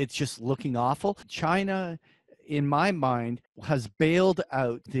absolutely. It's just looking awful. China, in my mind, has bailed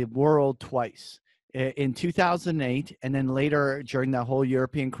out the world twice. In 2008, and then later during that whole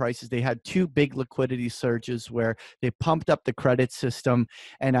European crisis, they had 2 big liquidity surges where they pumped up the credit system.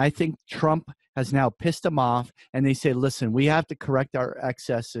 And I think Trump has now pissed them off, and they say, listen, we have to correct our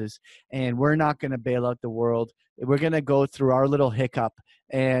excesses, and we're not going to bail out the world. We're going to go through our little hiccup,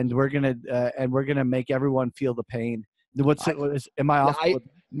 and we're going to make everyone feel the pain. Am I off?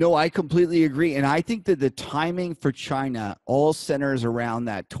 No, I completely agree. And I think that the timing for China all centers around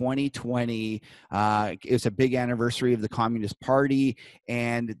that 2020. It's a big anniversary of the Communist Party.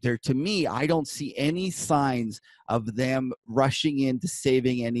 And to me, I don't see any signs of them rushing into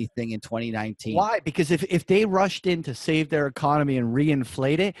saving anything in 2019. Why? Because if they rushed in to save their economy and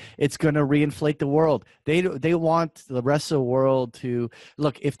reinflate it, it's going to reinflate the world. They want the rest of the world to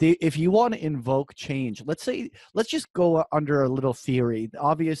look. If you want to invoke change, let's just go under a little theory.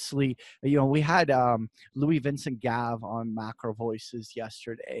 Obviously, we had Louis Vincent Gav on Macro Voices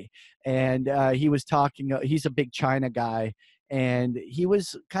yesterday, and he was talking. He's a big China guy, and he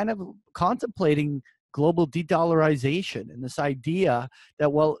was kind of contemplating global de-dollarization and this idea that,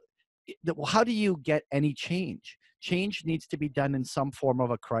 how do you get any change? Change needs to be done in some form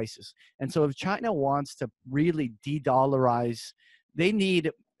of a crisis. And so if China wants to really de-dollarize, they need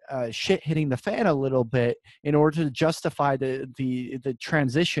shit hitting the fan a little bit in order to justify the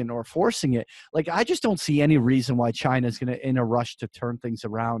transition or forcing it. Like, I just don't see any reason why China's going to, in a rush to turn things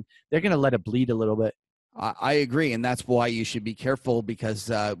around. They're going to let it bleed a little bit. I agree, and that's why you should be careful,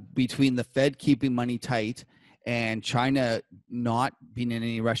 because between the Fed keeping money tight and China not being in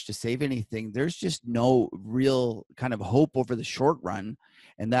any rush to save anything, there's just no real kind of hope over the short run,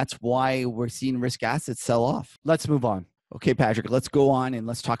 and that's why we're seeing risk assets sell off. Let's move on. Okay, Patrick, let's go on and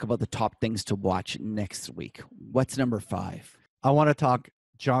let's talk about the top things to watch next week. What's number 5? I want to talk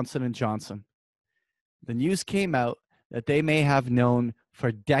Johnson & Johnson. The news came out that they may have known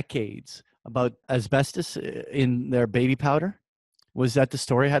for decades about asbestos in their baby powder. Was that the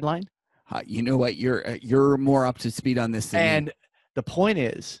story headline? You know what? You're more up to speed on this than me. The point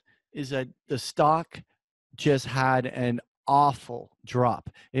is that the stock just had an awful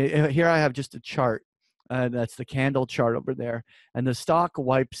drop. Here I have just a chart. That's the candle chart over there. And the stock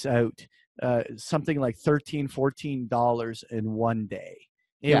wipes out something like $13-14 in one day.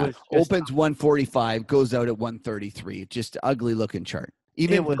 Opens 145, goes out at 133. Just ugly looking chart.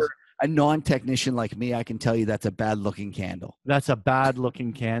 a non-technician like me, I can tell you that's a bad-looking candle. That's a bad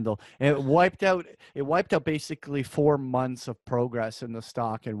looking candle. It wiped out basically 4 months of progress in the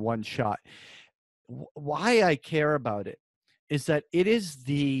stock in one shot. Why I care about it is that it is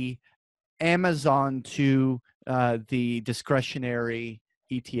the Amazon to the discretionary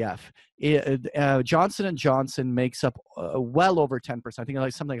ETF. Johnson & Johnson makes up well over 10%. I think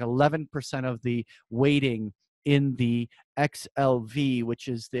like something like 11% of the weighting in the XLV, which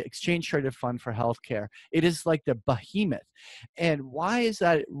is the exchange traded fund for healthcare. It is like the behemoth. And why is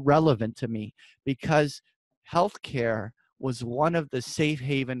that relevant to me? Because healthcare was one of the safe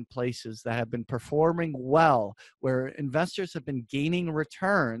haven places that have been performing well, where investors have been gaining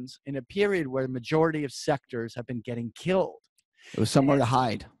returns in a period where the majority of sectors have been getting killed. It was somewhere to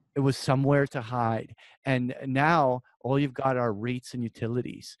hide. It was somewhere to hide. And now all you've got are REITs and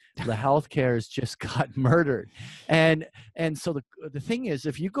utilities. The healthcare has just got murdered. And so the thing is,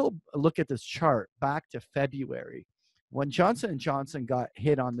 if you go look at this chart back to February, when Johnson & Johnson got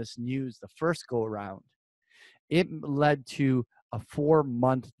hit on this news the first go around, it led to a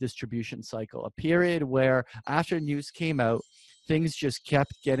 4-month distribution cycle, a period where after news came out, things just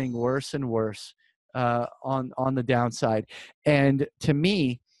kept getting worse and worse on the downside. And to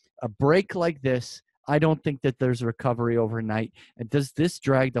me, a break like this, I don't think that there's recovery overnight. And does this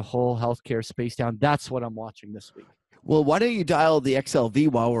drag the whole healthcare space down? That's what I'm watching this week. Well, why don't you dial the XLV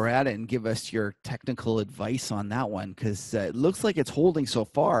while we're at it and give us your technical advice on that one? Because it looks like it's holding so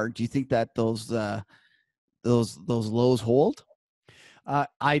far. Do you think that those lows hold?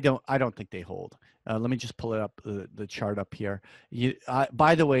 I don't think they hold. Let me just pull it up, the chart up here.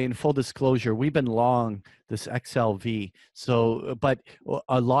 By the way, in full disclosure, we've been long this XLV. So, but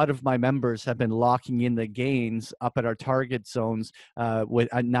a lot of my members have been locking in the gains up at our target zones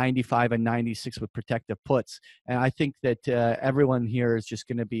at 95 and 96 with protective puts. And I think that everyone here is just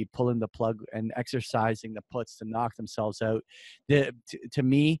going to be pulling the plug and exercising the puts to knock themselves out. To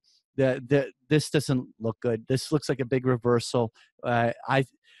me, this doesn't look good. This looks like a big reversal.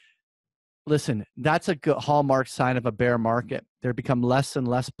 Listen, that's a good hallmark sign of a bear market. There become less and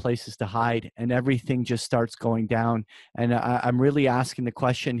less places to hide, and everything just starts going down. And I'm really asking the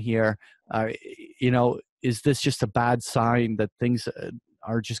question here, is this just a bad sign that things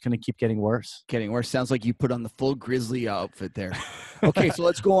are just going to keep getting worse? Getting worse. Sounds like you put on the full grizzly outfit there. Okay, so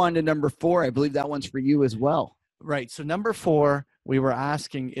let's go on to number 4. I believe that one's for you as well. Right. So number 4, we were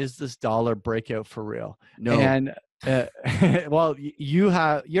asking, is this dollar breakout for real? No. And well,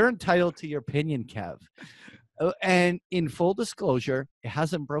 you're entitled to your opinion, Kev. And in full disclosure, it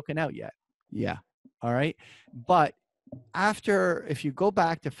hasn't broken out yet. Yeah. All right. But if you go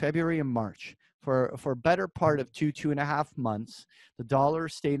back to February and March, for a better part of 2.5 months, the dollar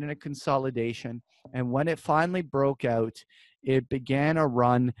stayed in a consolidation. And when it finally broke out, it began a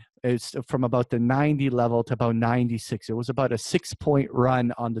run. It's from about the 90 level to about 96. It was about a 6-point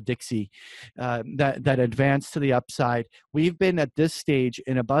run on the Dixie that advanced to the upside. We've been at this stage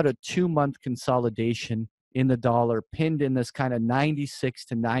in about a 2-month consolidation in the dollar, pinned in this kind of 96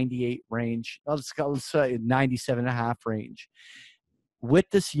 to 98 range. Let's say 97.5 range. With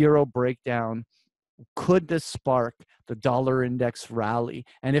this euro breakdown, could this spark the dollar index rally?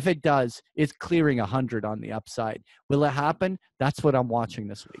 And if it does, it's clearing 100 on the upside. Will it happen? That's what I'm watching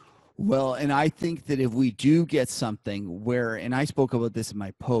this week. Well, and I think that if we do get something where, and I spoke about this in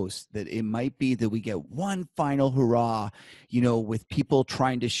my post, that it might be that we get one final hurrah, with people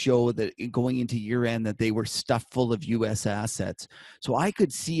trying to show that going into year end that they were stuffed full of U.S. assets. So I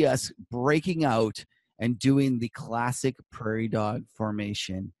could see us breaking out and doing the classic prairie dog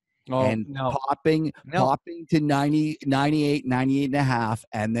formation. Popping to 90, 98, 98.5,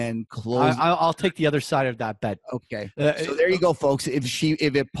 and then close. I'll take the other side of that bet. Okay. So there you go, folks. If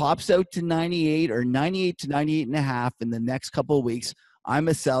it pops out to 98 or 98 to 98.5 in the next couple of weeks, I'm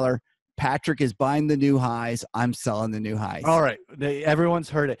a seller. Patrick is buying the new highs. I'm selling the new highs. All right. Everyone's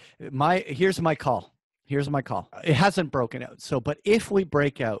heard it. Here's my call. It hasn't broken out. But if we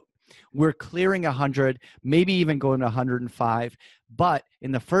break out, we're clearing 100, maybe even going to 105. But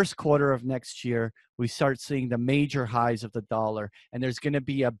in the first quarter of next year, we start seeing the major highs of the dollar. And there's going to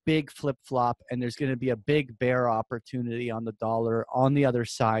be a big flip-flop, and there's going to be a big bear opportunity on the dollar on the other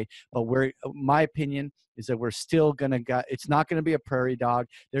side. But my opinion is that we're still going to it's not going to be a prairie dog.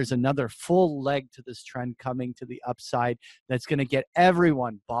 There's another full leg to this trend coming to the upside that's going to get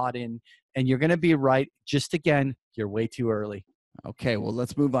everyone bought in. And you're going to be right. Just again, you're way too early. Okay, well,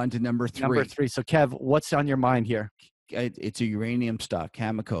 let's move on to number 3. Number 3. So, Kev, what's on your mind here? It's a uranium stock,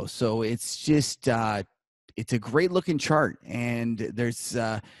 Cameco. So it's just it's a great looking chart, and there's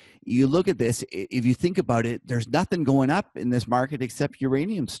you look at this, if you think about it, there's nothing going up in this market except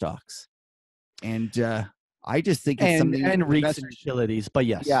uranium stocks, and I just think it's something and REITs and investors. utilities, but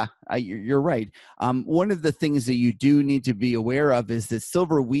yes. Yeah, you're right. One of the things that you do need to be aware of is that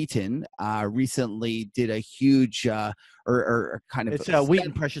Silver Wheaton recently did a huge or kind of It's wheat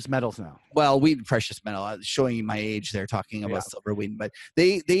and precious metals now. well, wheat and precious metal. Showing you my age there, talking about Yeah. silver wheat, but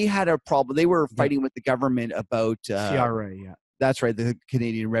they had a problem. They were fighting with the government about CRA, yeah. that's right, the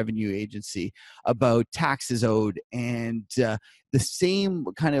Canadian Revenue Agency, about taxes owed. And the same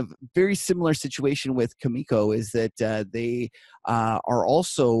kind of very similar situation with Cameco is that they are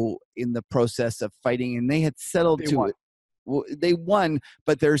also in the process of fighting, and they had settled They won. well, they won,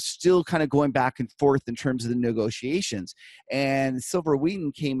 but they're still kind of going back and forth in terms of the negotiations. And Silver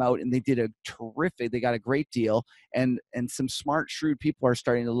Wheaton came out and they did they got a great deal. And some smart, shrewd people are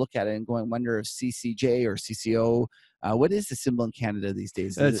starting to look at it and going, wonder if CCJ or CCO, what is the symbol in Canada these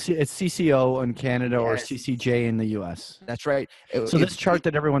days? It's CCO in Canada or Yes. CCJ in the US. That's right. So this chart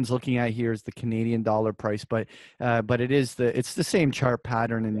that everyone's looking at here is the Canadian dollar price, but it's the same chart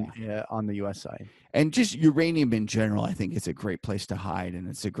pattern on the US side. And just uranium in general, I think it's a great place to hide, and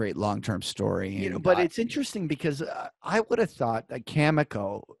it's a great long-term story. And, But it's interesting because I would have thought that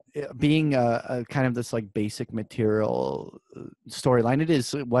Cameco, being a kind of this like basic material storyline, it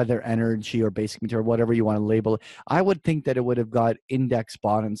is whether energy or basic material, whatever you want to label it. I would think that it would have got index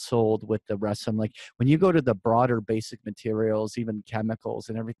bought and sold with the rest of them. Like when you go to the broader basic materials, even chemicals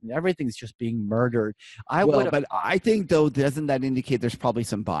and everything's just being murdered. But I think though, doesn't that indicate there's probably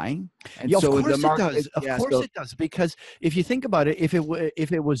some buying? And yeah, so of course the market, it does. Of course it does, because if you think about it, if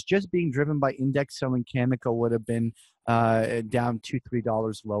it was just being driven by index selling, Cameco would have been down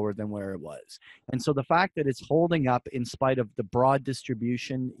 $2-3 lower than where it was. And so the fact that it's holding up in spite of the broad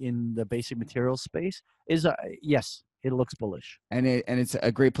distribution in the basic materials space is yes, it looks bullish. And it's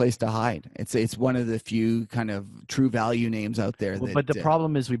a great place to hide. It's one of the few kind of true value names out there. But the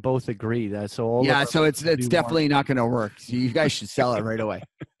problem is we both agree that so it's definitely not going to work. So you guys should sell it right away.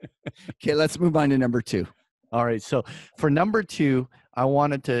 Okay, let's move on to number 2. All right. So for number 2, I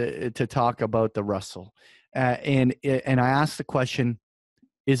wanted to talk about the Russell, and I asked the question: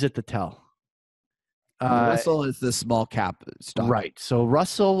 is it the tell? Russell is the small cap stock, right? So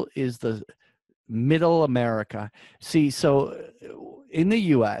Russell is the middle America. See, so in the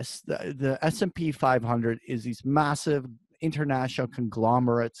U.S., the S&P 500 is these massive international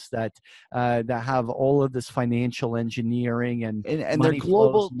conglomerates that have all of this financial engineering and they're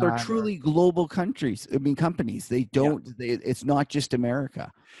global. They're truly global countries. I mean, companies. They don't. It's not just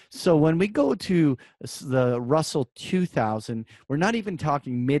America. So when we go to the Russell 2000, we're not even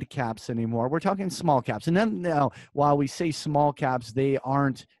talking mid caps anymore. We're talking small caps. And then now, while we say small caps, they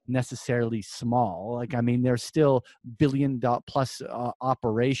aren't necessarily small. Like, I mean, they're still billion-plus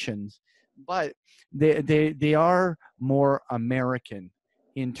operations, but they are more American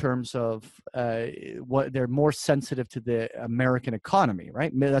in terms of what they're more sensitive to the American economy,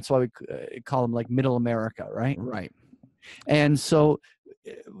 right? That's why we call them like middle America, right? Right. And so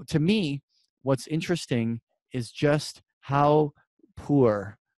to me, what's interesting is just how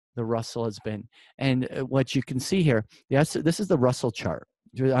poor the Russell has been. And what you can see here, yes, this is the Russell chart.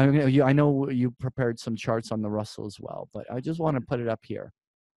 I know you prepared some charts on the Russell as well, but I just want to put it up here.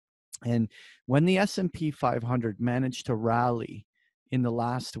 And when the S&P 500 managed to rally in the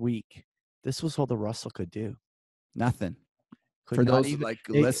last week, this was all the Russell could do. Nothing. For those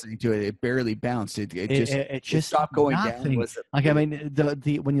listening to it, it barely bounced. It just stopped going down. I mean,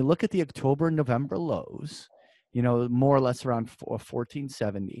 the when you look at the October, November lows, more or less around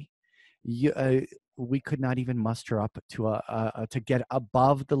 1470, we could not even muster up to get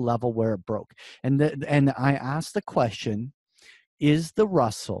above the level where it broke. And I asked the question: is the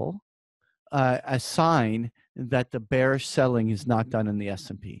Russell a sign that the bearish selling is not done in the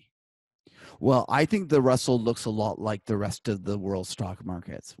S&P? Well, I think the Russell looks a lot like the rest of the world stock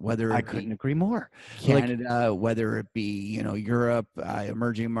markets. I couldn't agree more. Canada, whether it be Europe,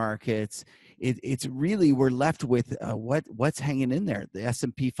 emerging markets, it's really we're left with what's hanging in there. The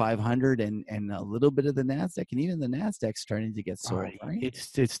S&P 500 and a little bit of the Nasdaq, and even the Nasdaq's starting to get sold. Right?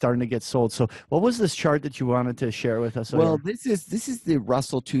 It's starting to get sold. So, what was this chart that you wanted to share with us? Well, this is the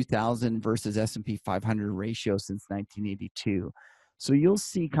Russell 2000 versus S&P 500 ratio since 1982. So you'll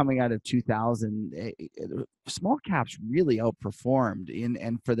see coming out of 2000, small caps really outperformed.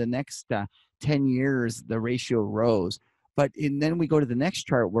 And for the next 10 years, the ratio rose. But then we go to the next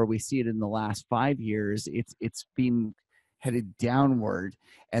chart where we see it in the last 5 years. It's been headed downward.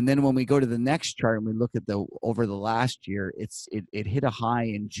 And then when we go to the next chart and we look at over the last year, it hit a high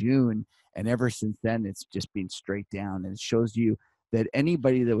in June, and ever since then it's just been straight down. And it shows you that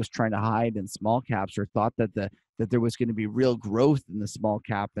anybody that was trying to hide in small caps or thought that there was going to be real growth in the small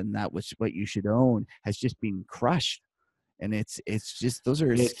cap and that was what you should own has just been crushed. And it's just those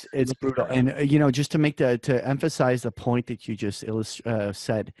are it's brutal. And just to emphasize the point that you just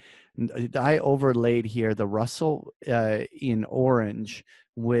said, I overlaid here the Russell in orange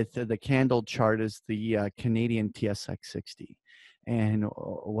with the candle chart is the Canadian TSX 60. And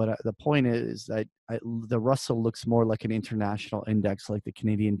the point is that the Russell looks more like an international index, like the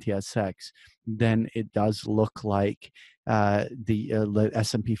Canadian TSX, than it does look like the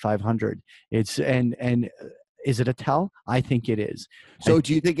S&P 500. And is it a tell? I think it is. So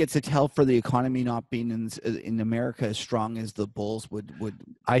do you think it's a tell for the economy not being in America as strong as the bulls would?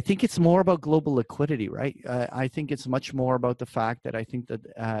 I think it's more about global liquidity, right? I think it's much more about the fact that I think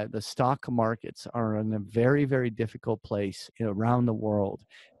that the stock markets are in a very, very difficult place around the world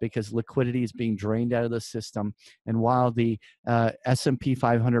because liquidity is being drained out of the system. And while the S&P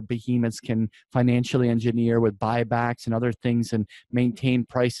 500 behemoths can financially engineer with buybacks and other things and maintain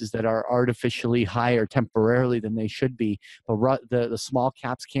prices that are artificially higher temporarily than they should be, but the small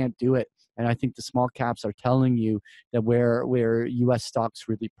caps can't do it. And I think the small caps are telling you that where U.S. stocks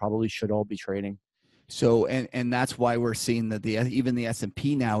really probably should all be trading. So and that's why we're seeing that even the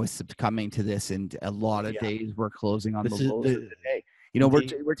S&P now is succumbing to this, and a lot of days we're closing on the lows of the day.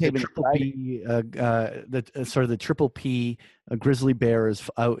 We're taking the triple P grizzly bear is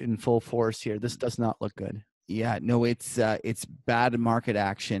out in full force here. This does not look good. Yeah, no, it's bad market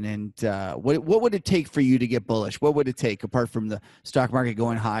action. And what would it take for you to get bullish? What would it take apart from the stock market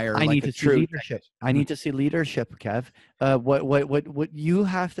going higher? I need to see leadership. I need to see leadership, Kev. What you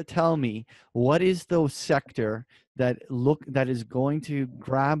have to tell me? What is the sector that is going to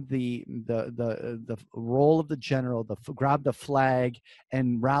grab the role of the general, grab the flag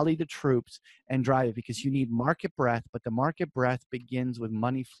and rally the troops and drive it? Because you need market breadth, but the market breadth begins with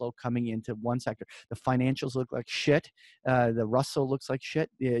money flow coming into one sector. The financials look like shit. The Russell looks like shit.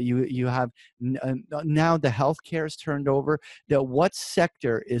 You have now the healthcare is turned over. What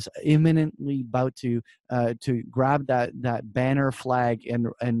sector is imminently about to grab that banner flag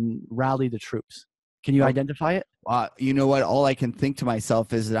and rally the troops? Can you identify it? You know what? All I can think to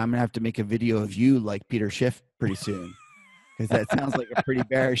myself is that I'm going to have to make a video of you like Peter Schiff pretty soon. Because that sounds like a pretty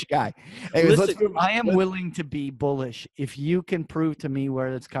bearish guy. Anyways, listen, I am willing to be bullish if you can prove to me where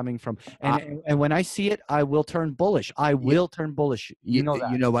it's coming from. And when I see it, I will turn bullish. I will turn bullish. You know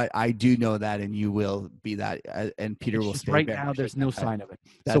that. You know what? I do know that, and you will be that. And Peter will stay right bearish. now, there's no sign of it.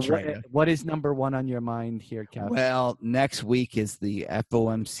 That's so right. What is number one on your mind here, Kev? Well, next week is the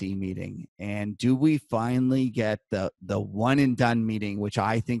FOMC meeting. And do we finally get the one and done meeting, which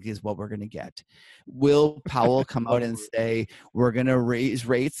I think is what we're going to get? Will Powell come out and say, we're going to raise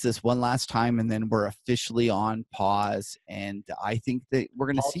rates this one last time, and then we're officially on pause? And I think that we're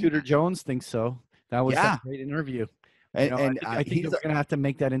going to see. Tudor Jones thinks so. That was a great interview. I think we're going to have to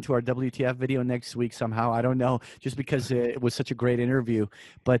make that into our WTF video next week somehow. I don't know, just because it was such a great interview.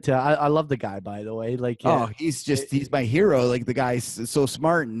 But I love the guy, by the way. He's my hero. Like, the guy's so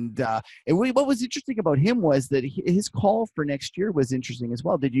smart. And what was interesting about him was that his call for next year was interesting as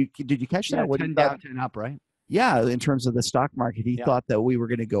well. Did you catch that? 10 down, 10 up, right? Yeah, in terms of the stock market, he thought that we were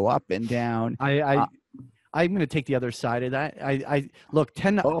going to go up and down. I'm going to take the other side of that. Look,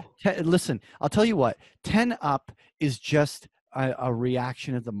 10 up. Listen, I'll tell you what. 10 up is just a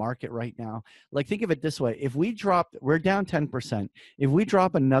reaction of the market right now. Like, think of it this way. If we we're down 10%. If we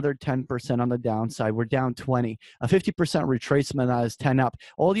drop another 10% on the downside, we're down 20. A 50% retracement that is 10 up.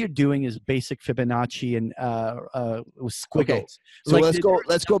 All you're doing is basic Fibonacci and squiggles. Okay. So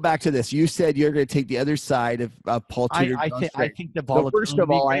let's go back to this. You said you're going to take the other side of Paul Tudor. I think the volatility. So first of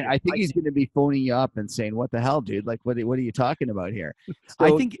all, I think he's going to be phoning you up and saying, "What the hell, dude? Like, what are you talking about here?" I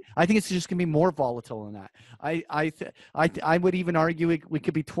think it's just going to be more volatile than that. I would even argue we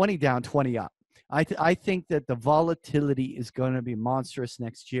could be 20 down, 20 up. I think that the volatility is going to be monstrous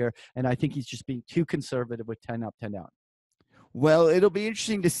next year, and I think he's just being too conservative with 10 up, 10 down. Well, it'll be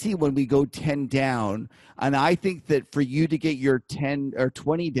interesting to see when we go 10 down, and I think that for you to get your 10 or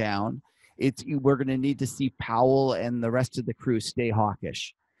 20 down, we're going to need to see Powell and the rest of the crew stay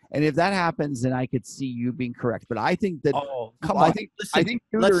hawkish. And if that happens, then I could see you being correct. But I think that I think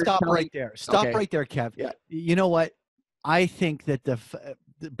let's stop right there. Stop right there, Kev. Yeah. You know what? I think that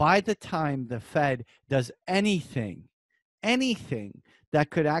by the time the Fed does anything that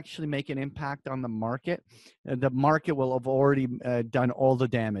could actually make an impact on the market will have already done all the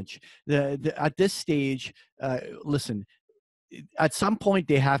damage. At this stage, listen, at some point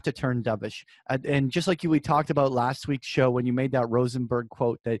they have to turn dovish. And just like we talked about last week's show when you made that Rosenberg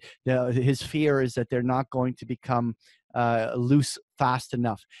quote, that his fear is that they're not going to become loose fast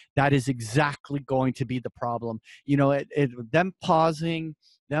enough. That is exactly going to be the problem. Them pausing,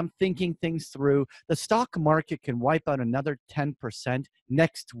 them thinking things through. The stock market can wipe out another 10%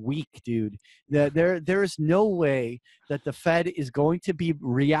 next week, dude. There is no way that the Fed is going to be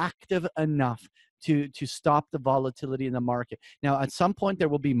reactive enough to stop the volatility in the market. Now, at some point, there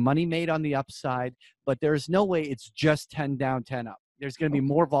will be money made on the upside, but there's no way it's just 10 down, 10 up. There's going to be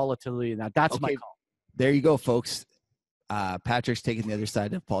more volatility in that. That's my call. There you go, folks. Patrick's taking the other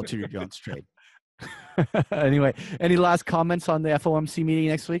side of Paul Tudor Jones trade. Anyway, any last comments on the FOMC meeting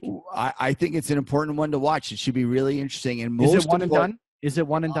next week? I think it's an important one to watch. It should be really interesting. And is it one and done? Is it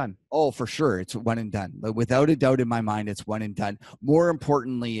one and done? Oh, for sure. It's one and done. But without a doubt in my mind, it's one and done. More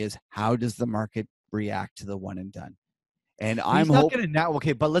importantly is how does the market react to the one and done? And I'm not going to now.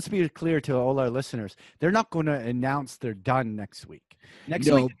 Okay, but let's be clear to all our listeners. They're not going to announce they're done next week. Next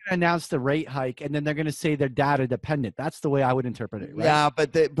week, they're going to announce the rate hike, and then they're going to say they're data dependent. That's the way I would interpret it, right? Yeah,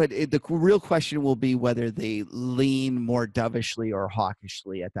 but the real question will be whether they lean more dovishly or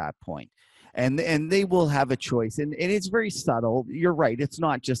hawkishly at that point. And they will have a choice. And it's very subtle. You're right. It's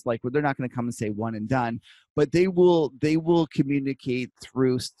not just like, well, they're not going to come and say one and done, but they will communicate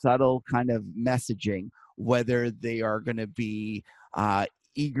through subtle kind of messaging whether they are going to be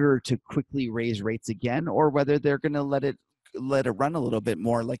eager to quickly raise rates again, or whether they're going to let it run a little bit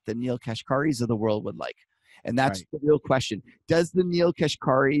more like the Neil Kashkaris of the world would like. And that's the real question. Does the Neil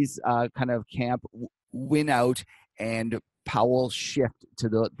Kashkaris kind of camp win out and Powell shift to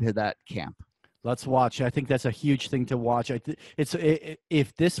that camp? Let's watch. I think that's a huge thing to watch.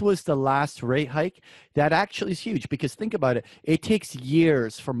 If this was the last rate hike, that actually is huge, because think about it. It takes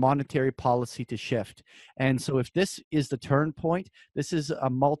years for monetary policy to shift. And so if this is the turn point, this is a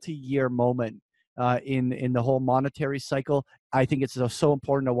multi-year moment in the whole monetary cycle. I think it's so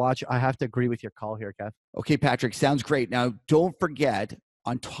important to watch. I have to agree with your call here, Kev. Okay, Patrick, sounds great. Now, don't forget,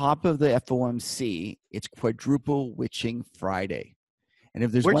 on top of the FOMC, it's Quadruple Witching Friday. And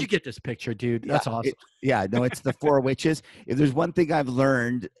if there's Where'd you get this picture, dude? That's awesome. It's the 4 witches. If there's one thing I've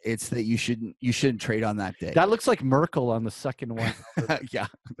learned, it's that you shouldn't trade on that day. That looks like Merkel on the second one. Yeah.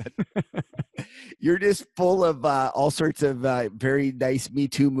 You're just full of all sorts of very nice Me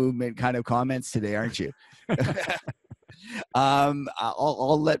Too movement kind of comments today, aren't you?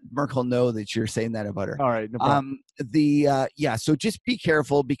 I'll let Merkel know that you're saying that about her. All right. No problem. So just be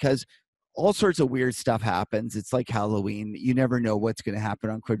careful, because all sorts of weird stuff happens. It's like Halloween. You never know what's going to happen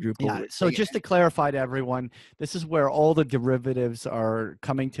on Quadruple. Yeah, so just to clarify to everyone, this is where all the derivatives are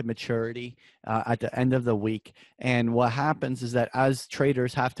coming to maturity at the end of the week. And what happens is that as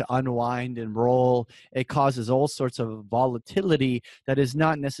traders have to unwind and roll, it causes all sorts of volatility that is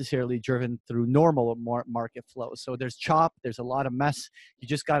not necessarily driven through normal market flow. So there's chop, there's a lot of mess. You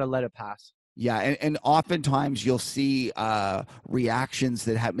just got to let it pass. Yeah, and oftentimes you'll see reactions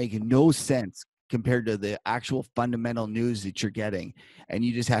that make no sense compared to the actual fundamental news that you're getting, and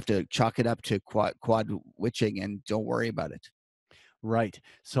you just have to chalk it up to quad witching and don't worry about it. Right.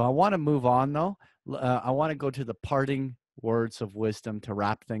 So I want to move on, though. I want to go to the parting words of wisdom to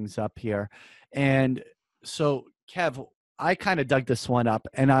wrap things up here. And so, Kev, I kind of dug this one up,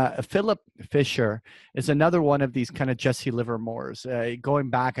 and Philip Fisher is another one of these kind of Jesse Livermores,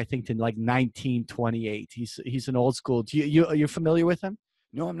 going back, I think, to like 1928. He's an old school. You're familiar with him?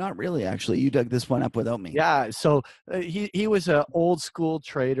 No, I'm not really, actually. You dug this one up without me. Yeah, so he was an old school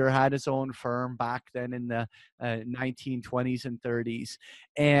trader, had his own firm back then in the 1920s and 30s,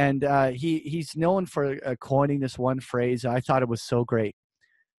 and he's known for coining this one phrase. I thought it was so great.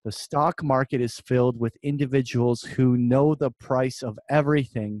 The stock market is filled with individuals who know the price of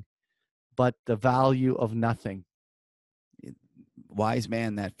everything, but the value of nothing. Wise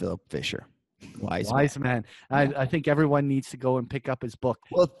man, that Philip Fisher. Wise man. I think everyone needs to go and pick up his book.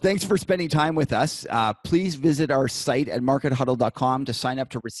 Well, thanks for spending time with us. Please visit our site at markethuddle.com to sign up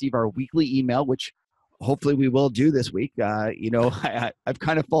to receive our weekly email, which hopefully we will do this week. I've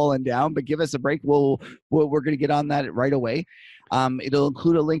kind of fallen down, but give us a break. We're going to get on that right away. It'll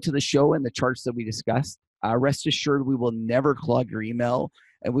include a link to the show and the charts that we discussed. Rest assured, we will never clog your email,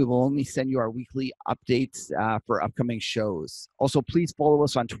 and we will only send you our weekly updates for upcoming shows. Also, please follow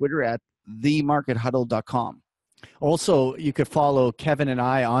us on Twitter at themarkethuddle.com. Also, you could follow Kevin and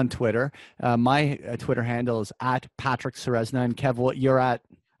I on Twitter. My Twitter handle is at Patrick Ceresna, and Kev, what you're at?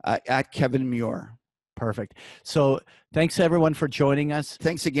 At Kevin Muir. Perfect. So thanks everyone for joining us.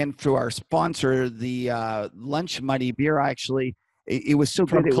 Thanks again to our sponsor, the Lunch Muddy beer. Actually, it was so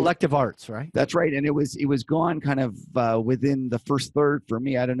From good. Collective Arts, right? That's right. And it was gone kind of within the first third for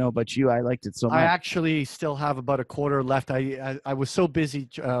me. I don't know about you. I liked it so much. I actually still have about a quarter left. I was so busy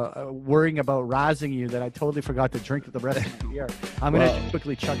worrying about razzing you that I totally forgot to drink the rest of the beer. I'm going to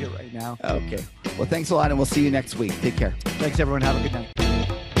quickly chug it right now. Okay. Well, thanks a lot, and we'll see you next week. Take care. Thanks, everyone. Have a good night.